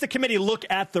 What makes the committee look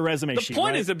at the resume sheet, the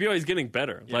point right? is that BYU is getting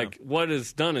better. Yeah. Like, what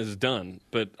is done is done.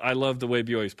 But I love the way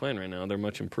BYU is playing right now. They're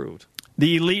much improved.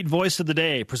 The Elite Voice of the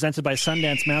Day, presented by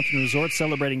Sundance Mountain Resort,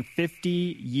 celebrating 50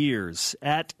 years.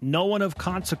 At No One of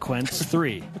Consequence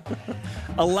 3.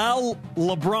 Allow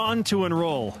LeBron to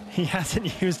enroll. He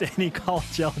hasn't used any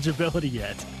college eligibility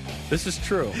yet. This is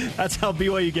true. That's how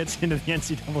BYU gets into the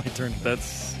NCAA tournament.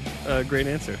 That's a great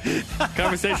answer.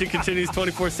 Conversation continues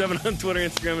 24/7 on Twitter,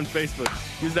 Instagram, and Facebook.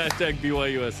 Use the hashtag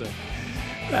BYUSA.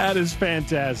 That is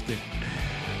fantastic.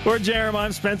 For Jerem,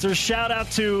 I'm Spencer. Shout out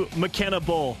to McKenna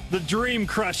Bull, the dream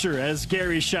crusher, as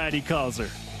Gary Scheide calls her.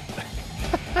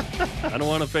 I don't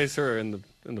want to face her in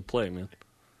the play, man.